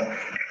think so.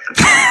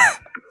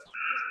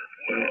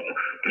 Well,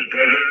 Mr.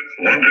 President,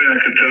 one thing I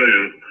can tell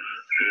you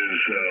is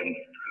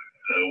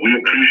we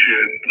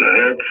appreciate the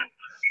help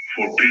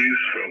for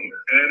peace from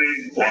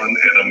anyone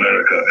in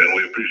America, and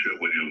we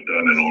appreciate what you've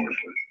done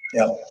enormously.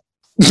 Yeah.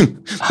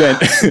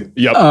 Ben,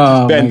 yep.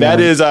 Oh, Ben, that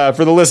is,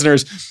 for the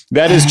listeners,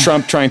 that is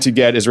Trump trying to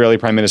get Israeli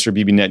Prime Minister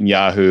Bibi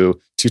Netanyahu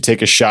to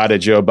take a shot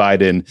at Joe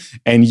Biden.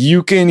 And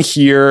you can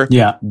hear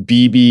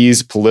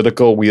Bibi's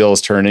political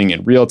wheels turning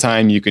in real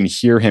time. You can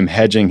hear him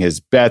hedging his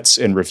bets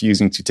and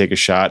refusing to take a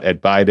shot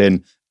at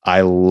Biden.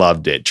 I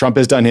loved it. Trump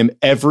has done him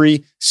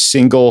every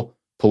single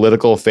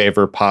political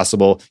favor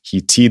possible.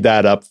 He teed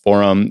that up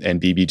for him,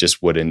 and Bibi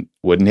just wouldn't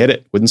hit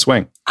it, wouldn't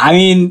swing. I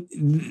mean,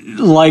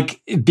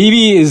 like,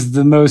 Bibi is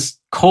the most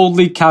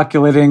coldly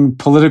calculating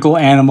political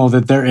animal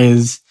that there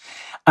is.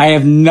 I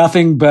have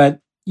nothing but,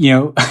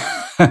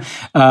 let's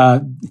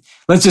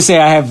just say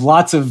I have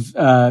lots of,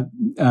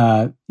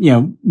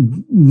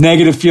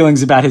 negative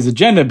feelings about his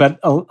agenda, but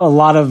a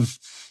lot of,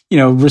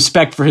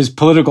 respect for his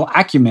political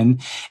acumen.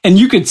 And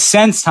you could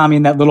sense, Tommy,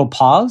 in that little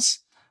pause,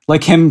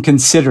 like him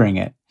considering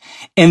it.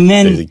 And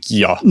then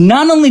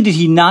not only did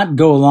he not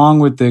go along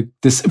with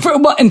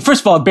and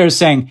first of all, it bears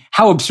saying,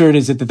 how absurd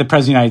is it that the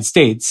President of the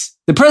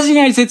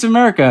United States of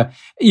America,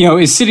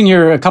 is sitting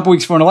here a couple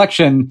weeks before an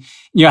election,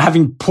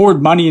 having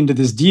poured money into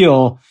this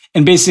deal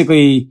and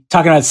basically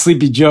talking about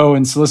Sleepy Joe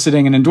and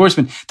soliciting an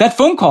endorsement. That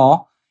phone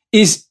call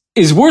is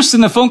worse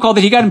than the phone call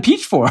that he got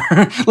impeached for.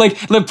 Like,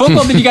 the phone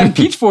call that he got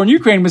impeached for in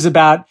Ukraine was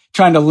about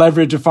trying to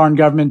leverage a foreign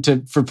government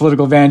for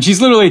political advantage.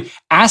 He's literally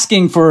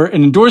asking for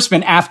an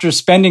endorsement after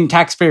spending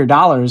taxpayer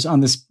dollars on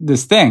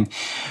this thing.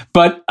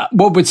 But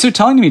what's so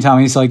telling to me,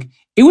 Tommy, is like,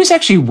 it was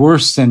actually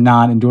worse than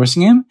not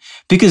endorsing him,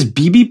 because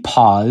Bibi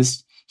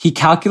paused, he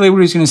calculated what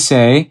he was going to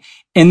say,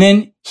 and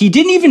then he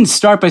didn't even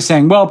start by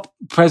saying, well,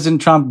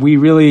 President Trump, we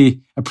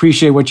really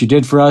appreciate what you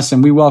did for us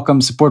and we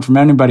welcome support from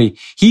anybody.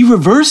 He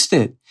reversed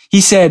it.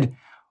 He said,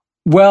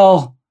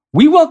 well,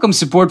 we welcome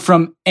support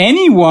from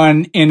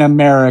anyone in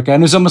America.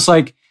 And it was almost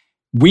like,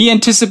 we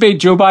anticipate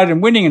Joe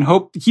Biden winning and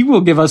hope he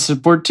will give us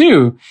support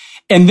too.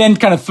 And then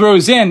kind of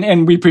throws in,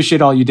 and we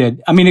appreciate all you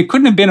did. I mean, it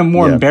couldn't have been a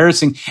more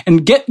embarrassing.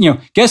 And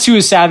guess who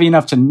is savvy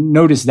enough to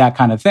notice that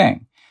kind of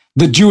thing?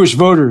 The Jewish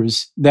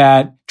voters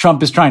that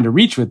Trump is trying to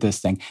reach with this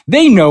thing.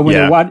 They know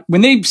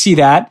when they see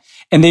that,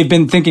 and they've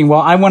been thinking,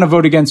 well, I want to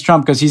vote against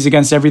Trump because he's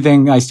against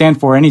everything I stand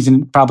for, and he's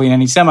probably an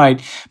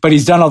anti-Semite, but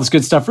he's done all this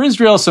good stuff for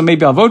Israel, so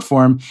maybe I'll vote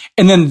for him.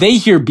 And then they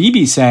hear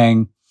Bibi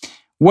saying,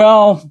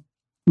 well,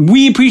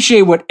 we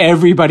appreciate what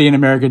everybody in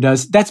America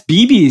does. That's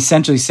Bibi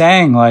essentially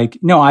saying, like,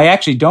 no, I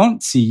actually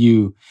don't see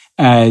you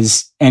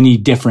as any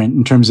different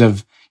in terms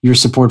of your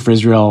support for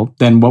Israel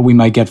than what we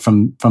might get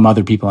from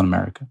other people in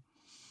America.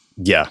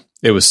 Yeah,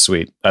 it was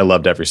sweet. I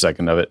loved every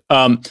second of it.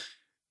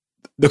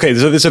 Okay,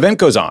 so this event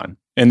goes on,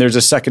 And there's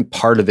a second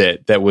part of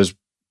it that was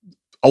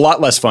a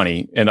lot less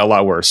funny and a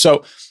lot worse.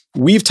 So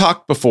we've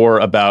talked before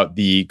about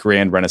the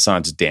Grand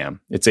Renaissance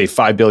Dam. It's a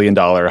 $5 billion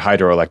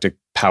hydroelectric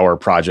power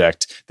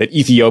project that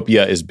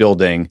Ethiopia is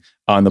building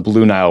on the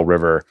Blue Nile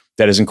River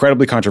that is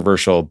incredibly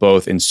controversial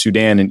both in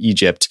Sudan and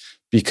Egypt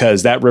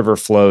because that river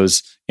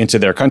flows into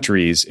their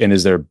countries and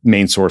is their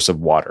main source of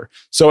water.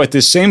 So at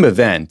this same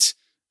event,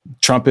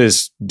 Trump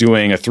is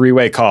doing a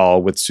three-way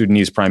call with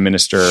Sudanese Prime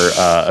Minister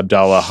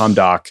Abdallah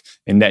Hamdok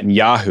and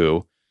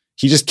Netanyahu.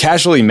 He just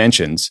casually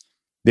mentions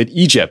that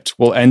Egypt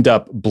will end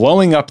up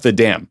blowing up the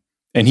dam.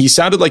 And he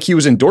sounded like he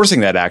was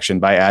endorsing that action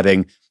by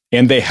adding,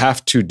 and they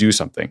have to do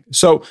something.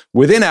 So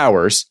within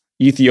hours,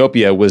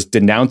 Ethiopia was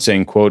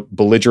denouncing, quote,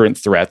 belligerent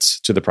threats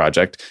to the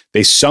project.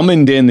 They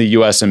summoned in the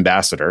U.S.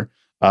 ambassador.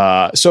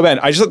 So, Ben,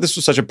 I just thought this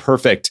was such a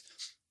perfect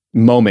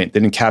moment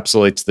that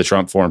encapsulates the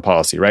Trump foreign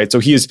policy, right? So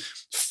he is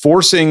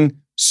forcing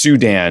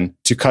Sudan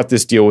to cut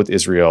this deal with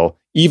Israel,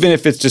 even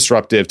if it's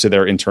disruptive to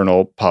their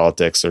internal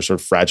politics, their sort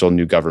of fragile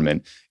new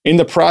government. In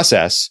the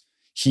process,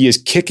 he is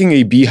kicking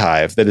a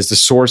beehive that is the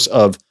source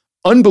of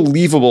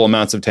unbelievable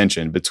amounts of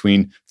tension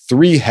between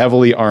three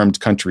heavily armed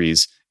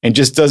countries and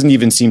just doesn't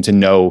even seem to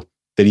know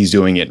that he's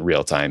doing it in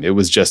real time. It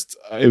was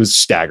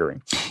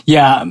staggering.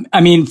 Yeah.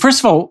 I mean, first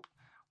of all,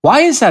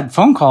 why is that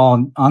phone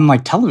call on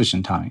like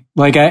television, Tommy?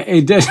 Like, I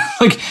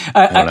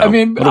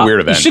mean, what a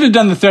weird event. You should have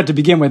done the threat to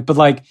begin with, but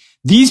like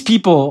these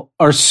people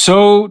are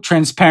so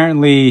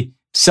transparently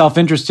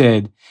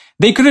self-interested.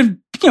 They could have,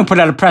 put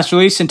out a press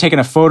release and taken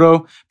a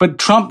photo, but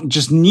Trump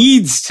just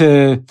needs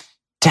to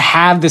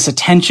have this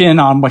attention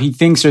on what he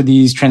thinks are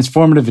these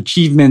transformative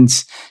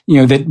achievements,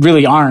 that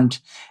really aren't,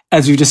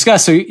 as we've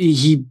discussed. So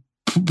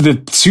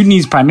the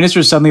Sudanese prime minister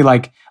is suddenly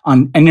like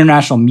on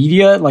international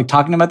media, like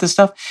talking about this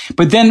stuff.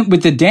 But then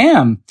with the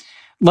dam,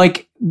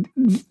 like,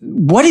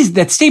 what is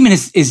that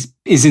statement is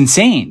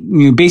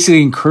insane.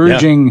 Basically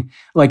encouraging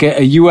like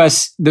a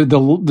U.S.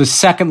 the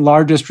second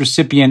largest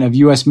recipient of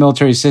U.S.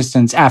 military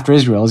assistance after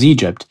Israel is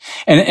Egypt,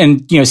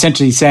 and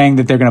essentially saying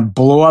that they're going to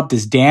blow up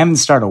this dam and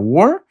start a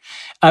war.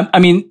 I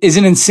mean, is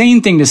an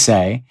insane thing to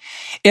say.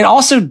 It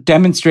also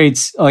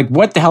demonstrates like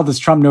what the hell does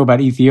Trump know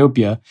about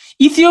Ethiopia?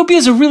 Ethiopia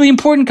is a really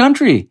important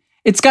country.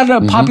 It's got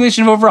a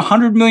population of over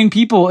 100 million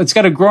people. It's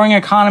got a growing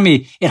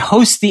economy. It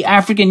hosts the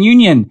African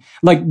Union.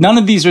 Like none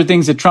of these are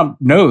things that Trump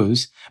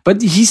knows,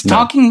 but he's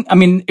talking. I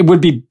mean,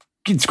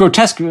 it's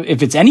grotesque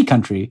if it's any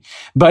country,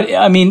 but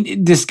I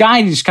mean, this guy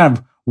is kind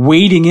of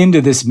wading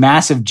into this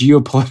massive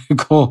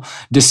geopolitical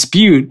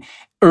dispute,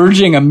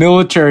 urging a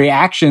military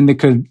action that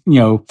could,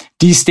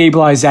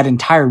 destabilize that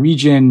entire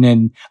region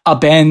and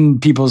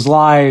upend people's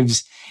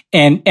lives.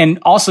 And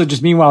also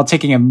just meanwhile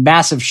taking a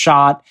massive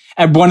shot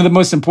at one of the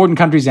most important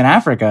countries in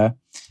Africa.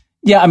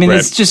 Yeah, I mean,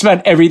 It's just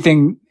about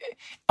everything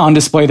on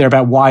display there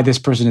about why this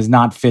person is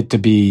not fit to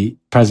be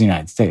president of the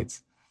United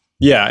States.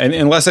 Yeah, and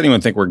unless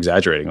anyone think we're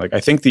exaggerating, like I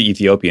think the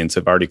Ethiopians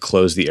have already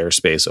closed the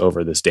airspace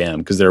over this dam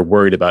because they're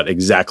worried about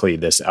exactly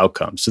this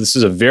outcome. So this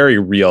is a very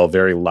real,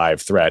 very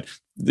live threat.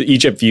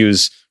 Egypt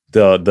views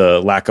the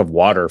lack of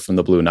water from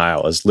the Blue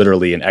Nile is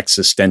literally an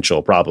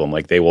existential problem.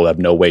 Like they will have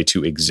no way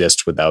to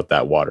exist without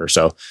that water.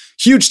 So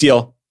huge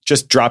deal.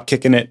 Just drop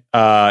kicking it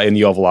in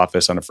the Oval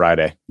Office on a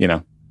Friday,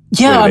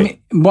 Yeah, I mean,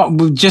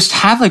 we'll just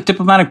have like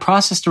diplomatic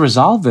process to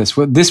resolve this.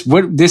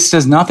 This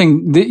does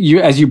nothing.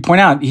 As you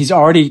point out, he's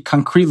already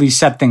concretely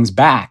set things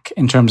back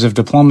in terms of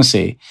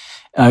diplomacy.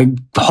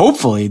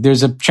 Hopefully,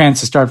 there's a chance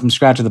to start from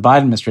scratch with the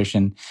Biden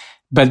administration.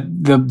 But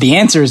the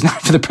answer is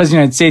not for the president of the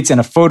United States and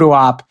a photo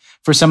op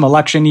for some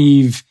election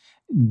eve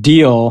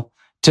deal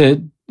that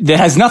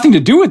has nothing to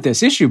do with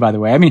this issue, by the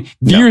way. I mean,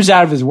 veers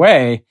out of his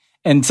way,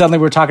 and suddenly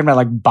we're talking about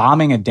like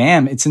bombing a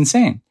dam. It's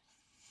insane.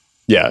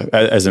 Yeah,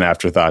 as an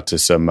afterthought to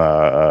some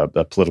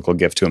a political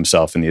gift to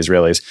himself and the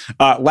Israelis.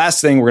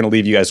 Last thing we're going to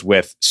leave you guys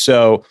with.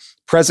 So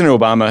President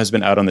Obama has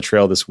been out on the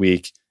trail this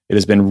week. It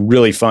has been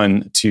really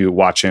fun to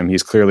watch him.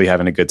 He's clearly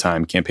having a good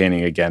time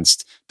campaigning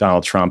against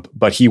Donald Trump,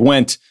 but he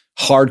went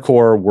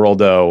hardcore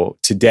worldo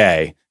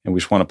today, and we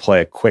just want to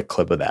play a quick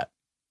clip of that.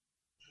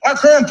 Our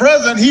current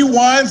president, he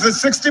whines that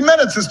 60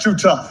 Minutes is too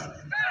tough.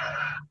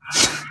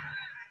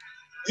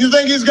 You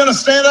think he's going to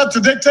stand up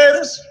to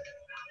dictators?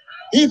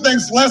 He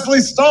thinks Leslie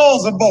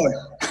Stahl's a bully.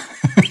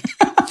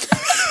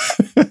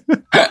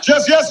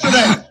 Just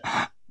yesterday,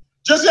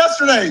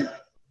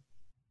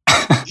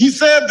 he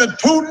said that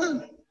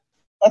Putin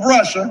of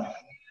Russia,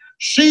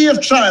 Xi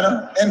of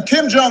China, and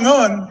Kim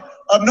Jong-un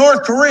of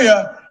North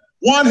Korea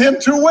want him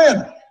to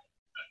win.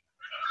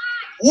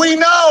 We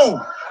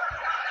know.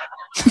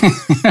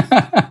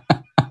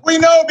 We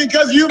know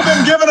because you've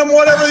been giving them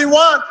whatever you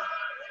want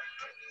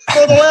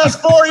for the last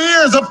 4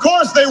 years. Of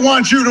course they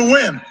want you to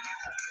win.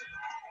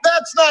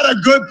 That's not a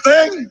good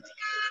thing.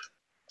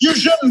 You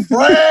shouldn't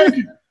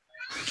brag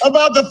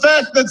about the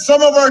fact that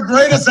some of our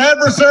greatest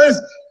adversaries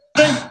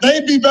think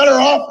they'd be better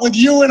off with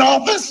you in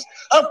office.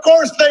 Of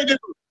course they do.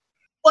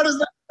 What does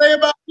that say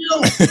about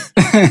you?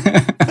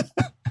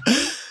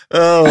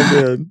 Oh,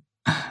 man.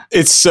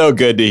 It's so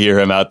good to hear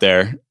him out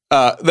there.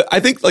 I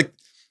think like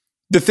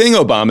The thing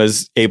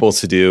Obama's able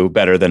to do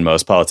better than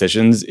most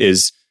politicians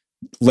is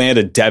land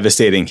a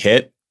devastating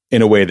hit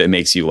in a way that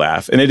makes you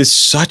laugh. And it is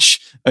such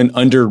an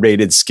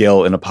underrated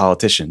skill in a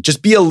politician.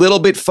 Just be a little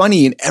bit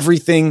funny and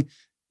everything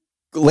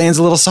lands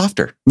a little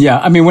softer. Yeah.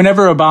 I mean,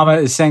 whenever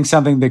Obama is saying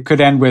something that could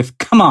end with,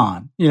 come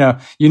on,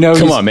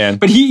 come on, man.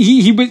 But he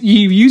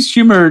used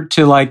humor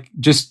to like,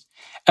 just,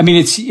 I mean,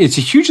 it's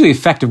a hugely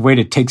effective way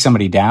to take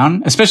somebody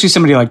down, especially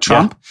somebody like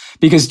Trump,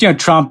 because,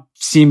 Trump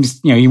seems,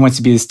 he wants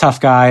to be this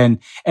tough guy,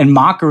 and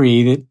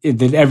mockery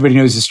that everybody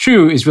knows is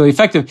true is really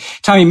effective.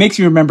 Tommy, it makes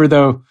me remember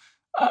though,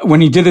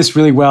 when he did this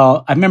really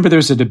well, I remember there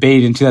was a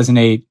debate in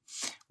 2008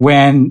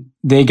 when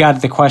they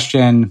got the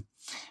question,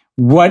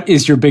 what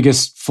is your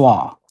biggest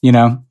flaw?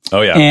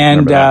 Oh yeah.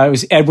 And it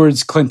was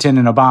Edwards, Clinton,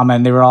 and Obama,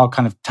 and they were all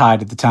kind of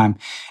tied at the time.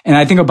 And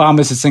I think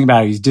Obama said something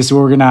about it. He's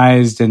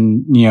disorganized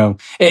and,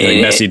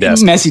 messy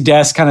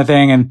desk kind of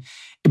thing.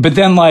 But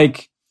then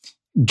like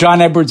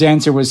John Edwards'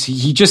 answer was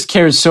he just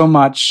cares so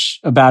much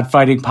about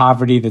fighting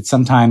poverty that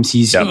sometimes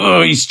he's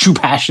too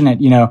passionate,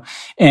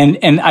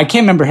 And I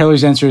can't remember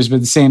Hillary's answers, but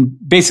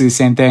basically the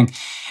same thing.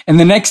 And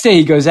the next day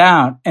he goes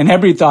out, and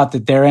everybody thought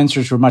that their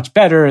answers were much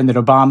better and that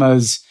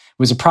Obama's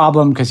was a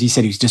problem because he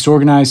said he's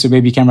disorganized, so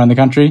maybe he can't run the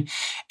country.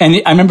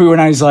 And I remember when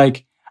I was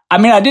like, I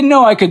didn't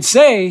know I could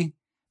say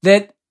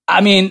that.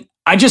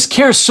 I just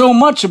care so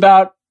much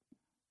about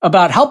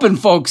helping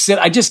folks that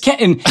I just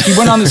can't. And he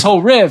went on this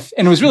whole riff,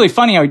 and it was really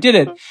funny how he did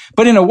it.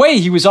 But in a way,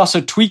 he was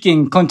also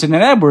tweaking Clinton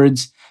and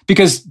Edwards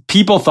because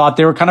people thought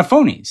they were kind of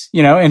phonies,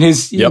 And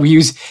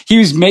he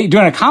was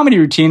doing a comedy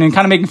routine and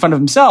kind of making fun of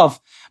himself.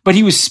 But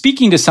he was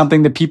speaking to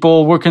something that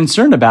people were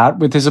concerned about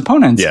with his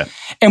opponents. Yeah.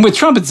 And with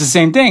Trump, it's the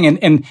same thing.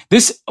 And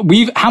this,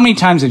 how many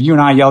times have you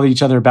and I yelled at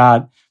each other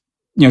about,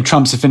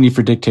 Trump's affinity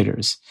for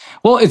dictators?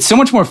 Well, it's so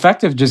much more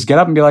effective to just get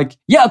up and be like,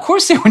 yeah, of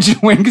course they want you to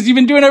win because you've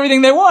been doing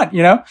everything they want,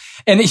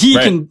 And he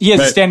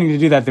has a standing to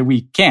do that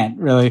we can't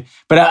really.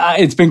 But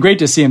it's been great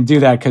to see him do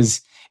that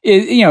because,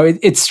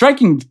 it's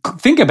striking.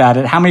 Think about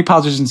it. How many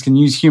politicians can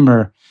use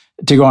humor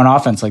to go on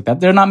offense like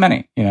that? There are not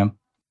many,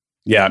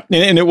 Yeah,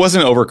 and it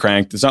wasn't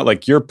overcranked. It's not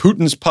like you're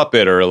Putin's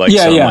puppet or like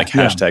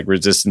hashtag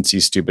resistance,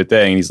 stupid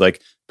thing. And he's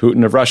like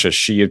Putin of Russia,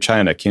 Xi of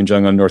China, Kim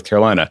Jong-un, North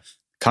Carolina.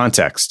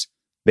 Context.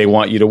 They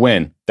want you to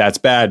win. That's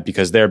bad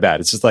because they're bad.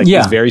 It's just like,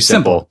 it's very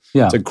simple.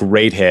 Yeah. It's a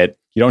great hit.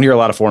 You don't hear a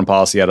lot of foreign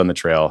policy out on the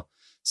trail.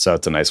 So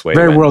it's a nice way.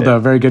 Very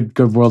Worldo. Very good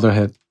Worldo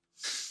hit.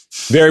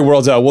 Very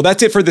Worldo. Well,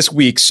 that's it for this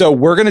week. So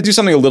we're going to do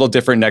something a little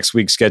different next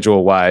week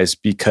schedule-wise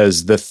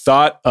because the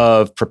thought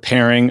of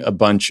preparing a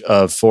bunch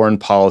of foreign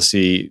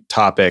policy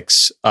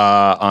topics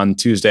on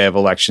Tuesday of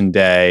Election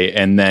Day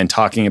and then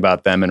talking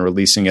about them and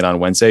releasing it on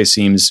Wednesday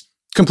seems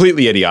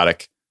completely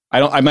idiotic.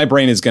 My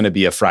brain is going to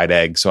be a fried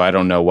egg, so I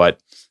don't know what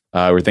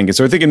we're thinking.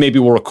 So we're thinking maybe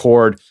we'll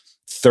record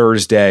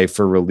Thursday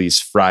for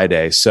release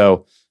Friday.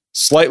 So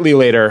slightly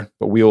later,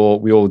 but we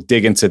will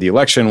dig into the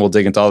election. We'll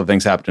dig into all the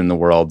things happening in the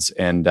world.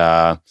 And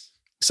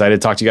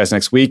excited to talk to you guys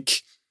next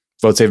week.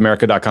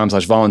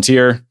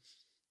 VoteSaveAmerica.com/volunteer.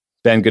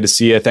 Ben, good to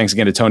see you. Thanks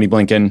again to Tony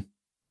Blinken.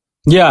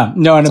 Yeah,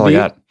 no, and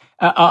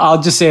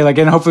I'll just say,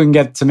 and hopefully we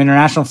can get some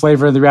international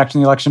flavor of the reaction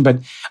to the election.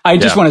 But I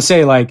just want to say,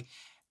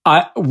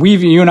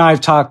 you and I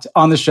have talked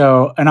on the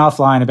show and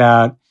offline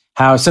about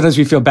how sometimes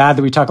we feel bad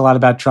that we talk a lot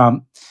about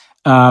Trump.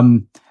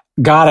 God,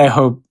 I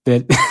hope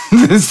that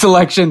this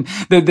election,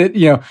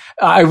 that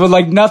I would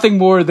like nothing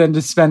more than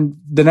to spend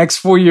the next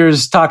 4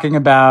 years talking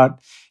about,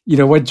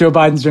 what Joe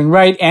Biden's doing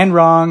right and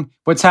wrong,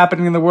 what's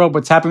happening in the world,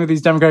 what's happening with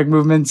these democratic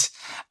movements.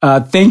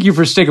 Thank you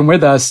for sticking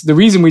with us. The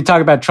reason we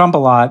talk about Trump a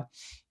lot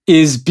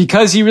is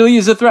because he really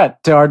is a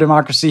threat to our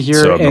democracy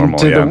here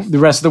the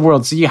rest of the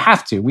world. So we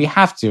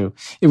have to.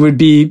 It would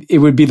be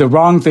the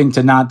wrong thing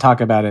to not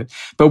talk about it.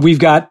 But we've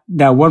got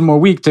now one more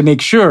week to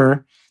make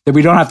sure that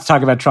we don't have to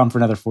talk about Trump for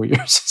another 4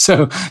 years.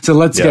 So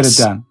let's get it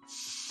done.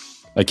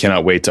 I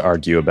cannot wait to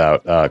argue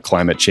about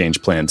climate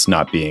change plans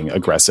not being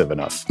aggressive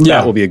enough. Yeah.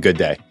 That will be a good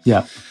day.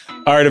 Yeah.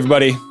 All right,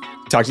 everybody.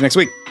 Talk to you next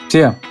week. See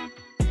ya.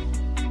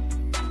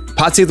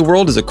 Pod Save the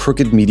World is a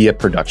Crooked Media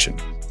production.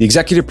 The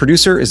executive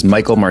producer is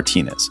Michael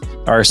Martinez.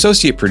 Our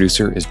associate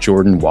producer is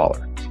Jordan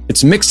Waller.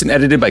 It's mixed and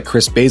edited by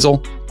Chris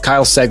Basil.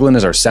 Kyle Seglin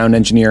is our sound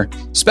engineer.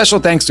 Special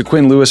thanks to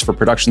Quinn Lewis for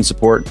production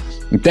support.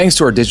 And thanks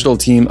to our digital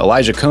team,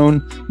 Elijah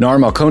Cohn, Nar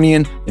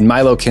Malkonian, and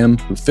Milo Kim,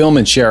 who film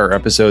and share our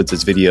episodes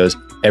as videos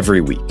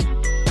every week.